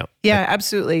 Yeah. Yeah,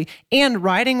 absolutely. And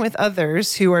riding with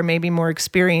others who are maybe more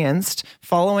experienced,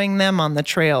 following them on the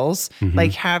trails,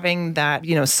 like having that,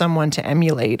 someone to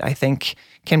emulate, I think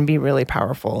can be really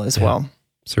powerful as well.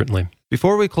 Certainly.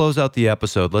 Before we close out the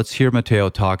episode, let's hear Matteo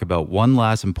talk about one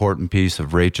last important piece of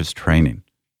Rach's training,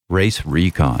 race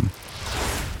recon.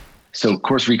 So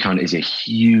course recon is a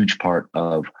huge part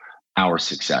of our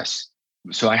success.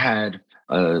 So I had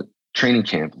a training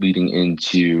camp leading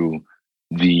into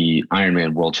the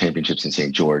Ironman World Championships in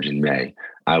St. George in May.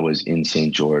 I was in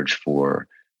St. George for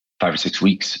 5 or 6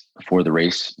 weeks before the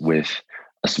race with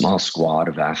a small squad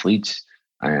of athletes,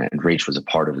 and Rach was a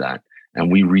part of that.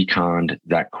 And we reconned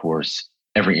that course,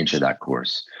 every inch of that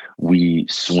course. We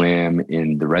swam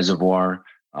in the reservoir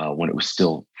when it was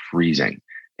still freezing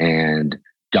and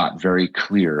got very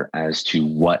clear as to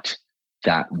what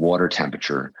that water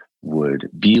temperature would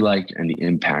be like and the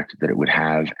impact that it would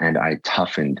have. And I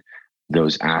toughened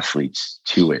those athletes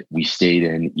to it. We stayed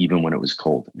in even when it was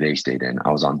cold. They stayed in.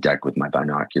 I was on deck with my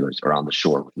binoculars, or on the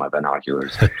shore with my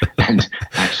binoculars, and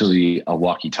actually a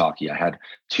walkie-talkie. I had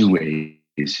 2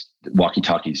 ways,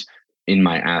 walkie-talkies in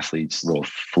my athletes' little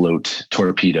float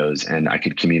torpedoes, and I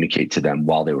could communicate to them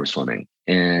while they were swimming.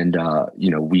 And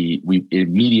we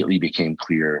immediately became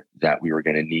clear that we were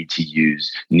going to need to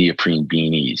use neoprene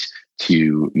beanies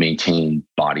to maintain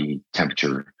body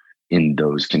temperature in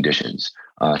those conditions.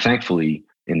 Thankfully,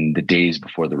 in the days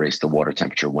before the race, the water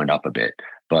temperature went up a bit,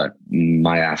 but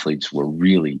my athletes were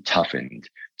really toughened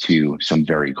to some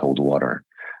very cold water.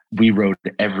 We rode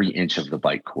every inch of the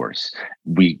bike course.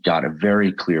 We got a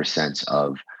very clear sense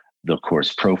of the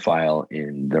course profile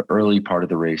in the early part of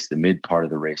the race, the mid part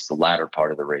of the race, the latter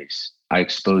part of the race. I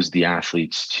exposed the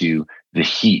athletes to the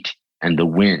heat and the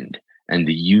wind and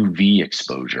the UV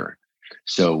exposure.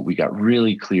 So we got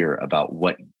really clear about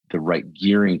what the right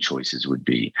gearing choices would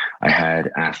be. I had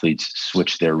athletes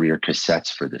switch their rear cassettes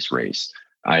for this race.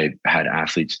 I had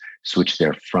athletes switch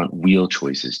their front wheel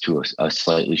choices to a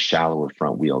slightly shallower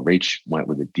front wheel. Rach went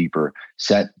with a deeper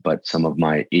set, but some of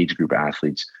my age group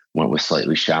athletes went with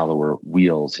slightly shallower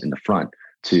wheels in the front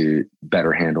to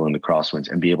better handle in the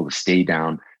crosswinds and be able to stay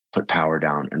down, put power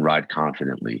down, and ride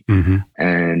confidently.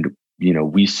 And,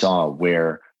 we saw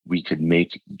where we could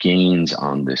make gains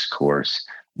on this course.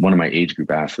 One of my age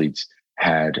group athletes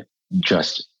had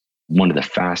just one of the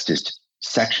fastest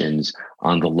sections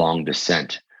on the long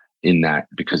descent in that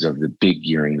because of the big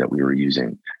gearing that we were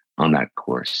using on that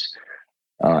course.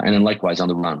 And then likewise on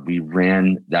the run, we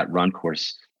ran that run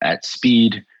course at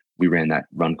speed. We ran that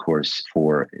run course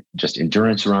for just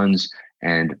endurance runs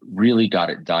and really got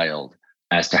it dialed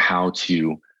as to how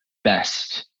to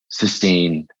best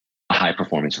sustain a high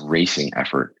performance racing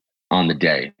effort on the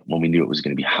day when we knew it was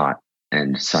going to be hot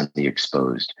and sunny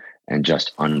exposed and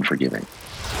just unforgiving.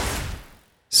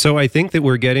 So I think that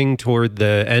we're getting toward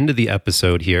the end of the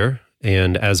episode here.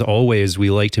 And as always, we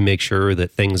like to make sure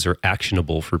that things are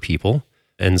actionable for people.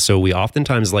 And so we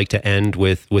oftentimes like to end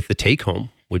with the take home,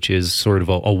 which is sort of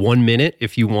a 1 minute,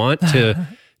 if you want,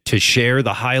 to share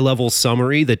the high-level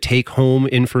summary, the take-home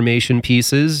information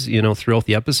pieces, throughout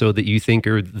the episode that you think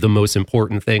are the most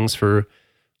important things for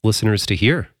listeners to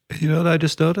hear. You know what I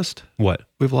just noticed? What?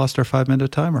 We've lost our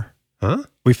 5-minute timer. Huh?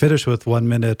 We finished with 1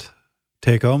 minute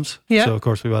take-homes. Yeah. So, of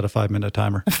course, we've got a 5-minute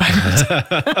timer. 5 minutes.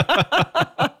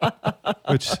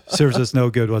 Which serves us no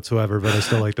good whatsoever, but I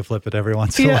still like to flip it every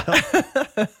once in a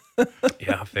while.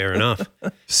 Yeah, fair enough.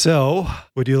 So,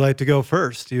 would you like to go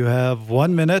first? You have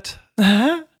 1 minute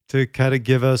to kind of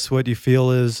give us what you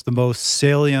feel is the most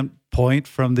salient point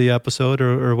from the episode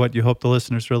or what you hope the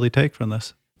listeners really take from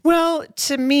this. Well,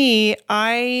 to me,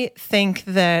 I think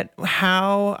that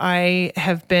how I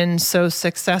have been so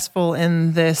successful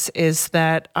in this is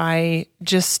that I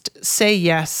just say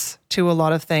yes to a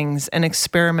lot of things and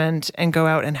experiment and go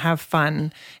out and have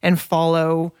fun and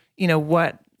follow,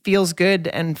 what feels good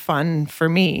and fun for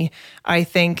me. I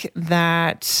think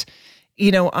that,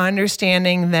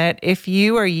 understanding that if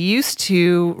you are used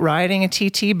to riding a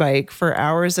TT bike for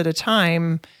hours at a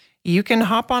time, you can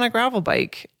hop on a gravel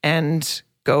bike and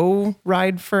go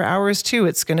ride for hours too.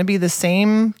 It's going to be the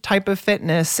same type of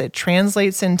fitness. It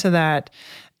translates into that.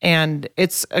 And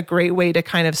it's a great way to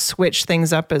kind of switch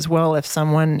things up as well. If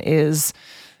someone is,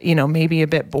 maybe a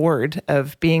bit bored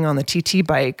of being on the TT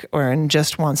bike and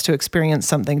just wants to experience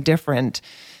something different,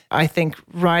 I think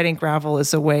riding gravel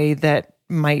is a way that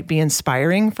might be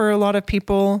inspiring for a lot of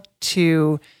people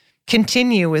to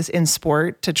continue in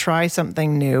sport, to try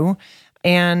something new.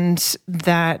 And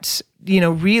that,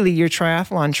 really your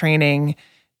triathlon training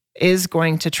is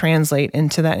going to translate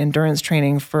into that endurance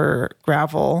training for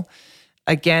gravel.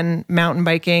 Again, mountain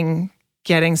biking,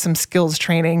 getting some skills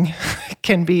training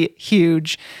can be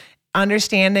huge.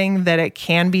 Understanding that it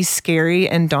can be scary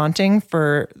and daunting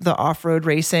for the off-road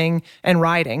racing and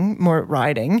more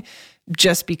riding,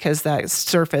 just because that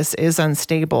surface is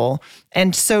unstable.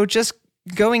 And so just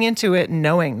going into it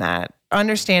knowing that,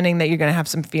 understanding that you're going to have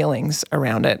some feelings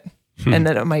around it and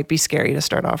that it might be scary to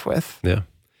start off with. Yeah.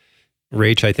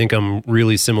 Rach, I think I'm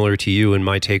really similar to you in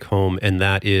my take home. And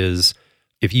that is,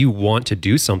 if you want to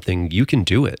do something, you can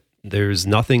do it. There's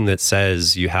nothing that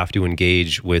says you have to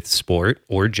engage with sport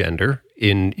or gender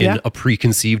in a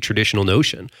preconceived traditional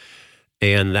notion,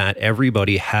 and that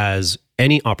everybody has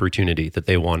any opportunity that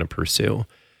they want to pursue.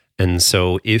 And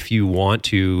so if you want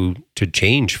to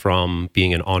change from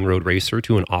being an on-road racer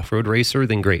to an off-road racer,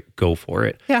 then great, go for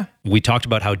it. Yeah. We talked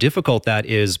about how difficult that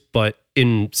is, but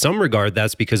in some regard,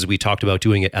 that's because we talked about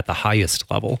doing it at the highest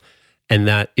level. And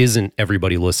that isn't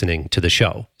everybody listening to the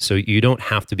show. So you don't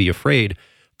have to be afraid,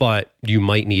 but you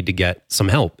might need to get some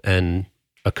help. And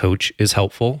a coach is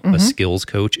helpful. A skills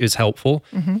coach is helpful.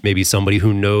 Maybe somebody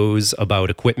who knows about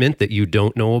equipment that you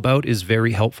don't know about is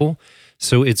very helpful.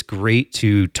 So it's great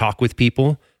to talk with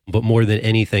people, but more than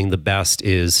anything, the best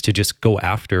is to just go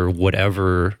after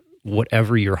whatever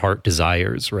your heart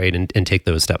desires, right? And take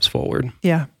those steps forward.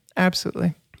 Yeah,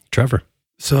 absolutely. Trevor.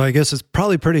 So I guess it's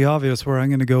probably pretty obvious where I'm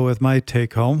going to go with my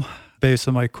take home based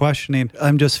on my questioning.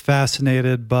 I'm just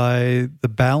fascinated by the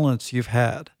balance you've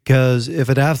had. Because if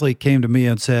an athlete came to me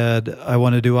and said, I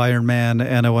want to do Ironman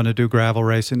and I want to do gravel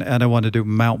racing and I want to do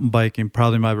mountain biking,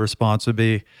 probably my response would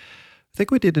be, I think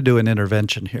we need to do an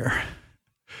intervention here.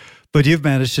 But you've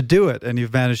managed to do it, and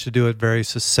you've managed to do it very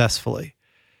successfully.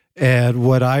 And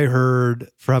what I heard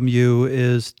from you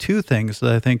is two things that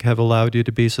I think have allowed you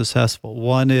to be successful.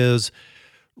 One is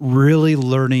really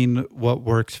learning what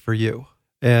works for you.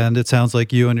 And it sounds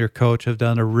like you and your coach have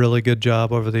done a really good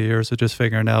job over the years of just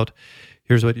figuring out,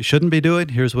 here's what you shouldn't be doing,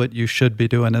 here's what you should be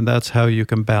doing, and that's how you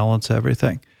can balance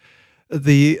everything.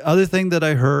 The other thing that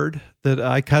I heard that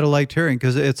I kind of liked hearing,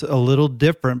 because it's a little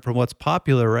different from what's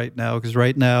popular right now, because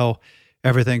right now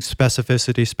everything's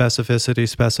specificity, specificity,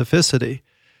 specificity.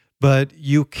 But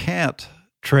you can't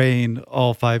train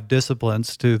all 5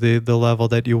 disciplines to the level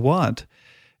that you want.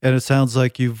 And it sounds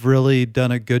like you've really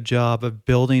done a good job of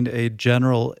building a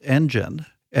general engine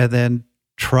and then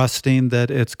trusting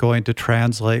that it's going to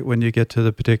translate when you get to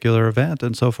the particular event.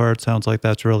 And so far, it sounds like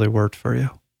that's really worked for you.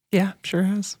 Yeah, sure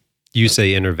has. You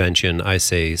say intervention, I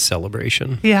say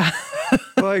celebration. Yeah.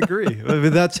 Well, I agree. I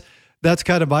mean, that's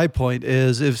kind of my point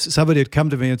is if somebody had come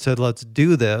to me and said, let's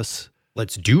do this.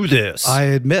 Let's do this. I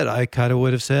admit, I kind of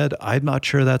would have said, I'm not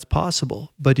sure that's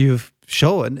possible, but you've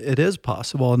shown it is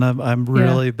possible. And I'm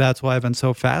really, that's why I've been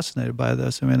so fascinated by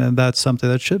this. I mean, and that's something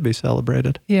that should be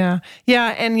celebrated. Yeah.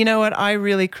 Yeah. And you know what? I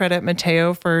really credit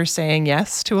Matteo for saying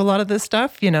yes to a lot of this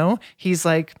stuff. He's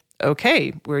like,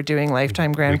 okay, we're doing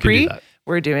Lifetime Grand Prix.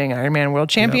 We're doing Ironman World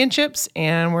Championships,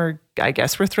 and I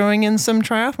guess we're throwing in some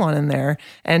triathlon in there.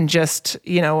 And just,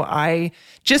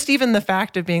 even the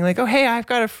fact of being like, oh, hey, I've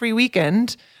got a free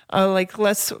weekend.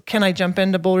 can I jump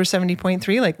into Boulder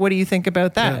 70.3? Like, what do you think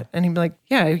about that? Yeah. And he'd be like,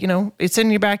 yeah, it's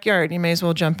in your backyard. You may as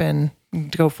well jump in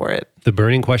and go for it. The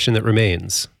burning question that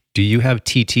remains, do you have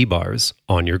TT bars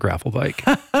on your gravel bike?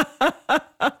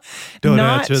 Don't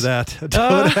Not- answer that.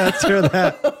 Don't answer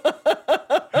that.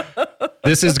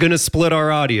 This is going to split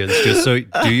our audience. Just so,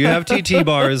 do you have TT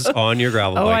bars on your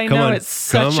gravel Oh, bike? I know. It's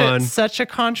such a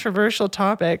controversial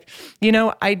topic.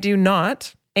 I do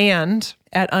not. And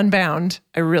at Unbound,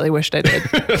 I really wished I did.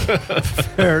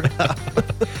 Fair enough.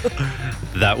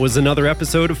 That was another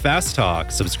episode of Fast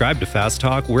Talk. Subscribe to Fast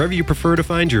Talk wherever you prefer to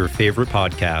find your favorite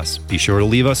podcasts. Be sure to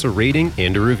leave us a rating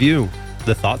and a review.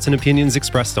 The thoughts and opinions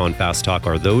expressed on Fast Talk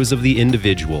are those of the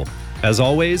individual. As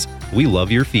always, we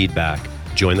love your feedback.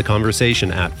 Join the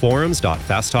conversation at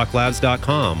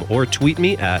forums.fasttalklabs.com or tweet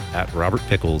me at Robert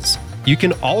Pickles. You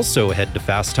can also head to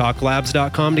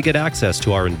fasttalklabs.com to get access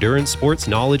to our endurance sports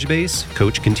knowledge base,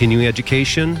 coach continuing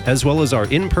education, as well as our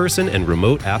in-person and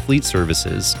remote athlete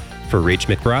services. For Rach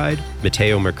McBride,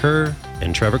 Mateo Mercur,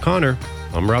 and Trevor Connor,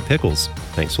 I'm Rob Pickles.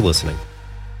 Thanks for listening.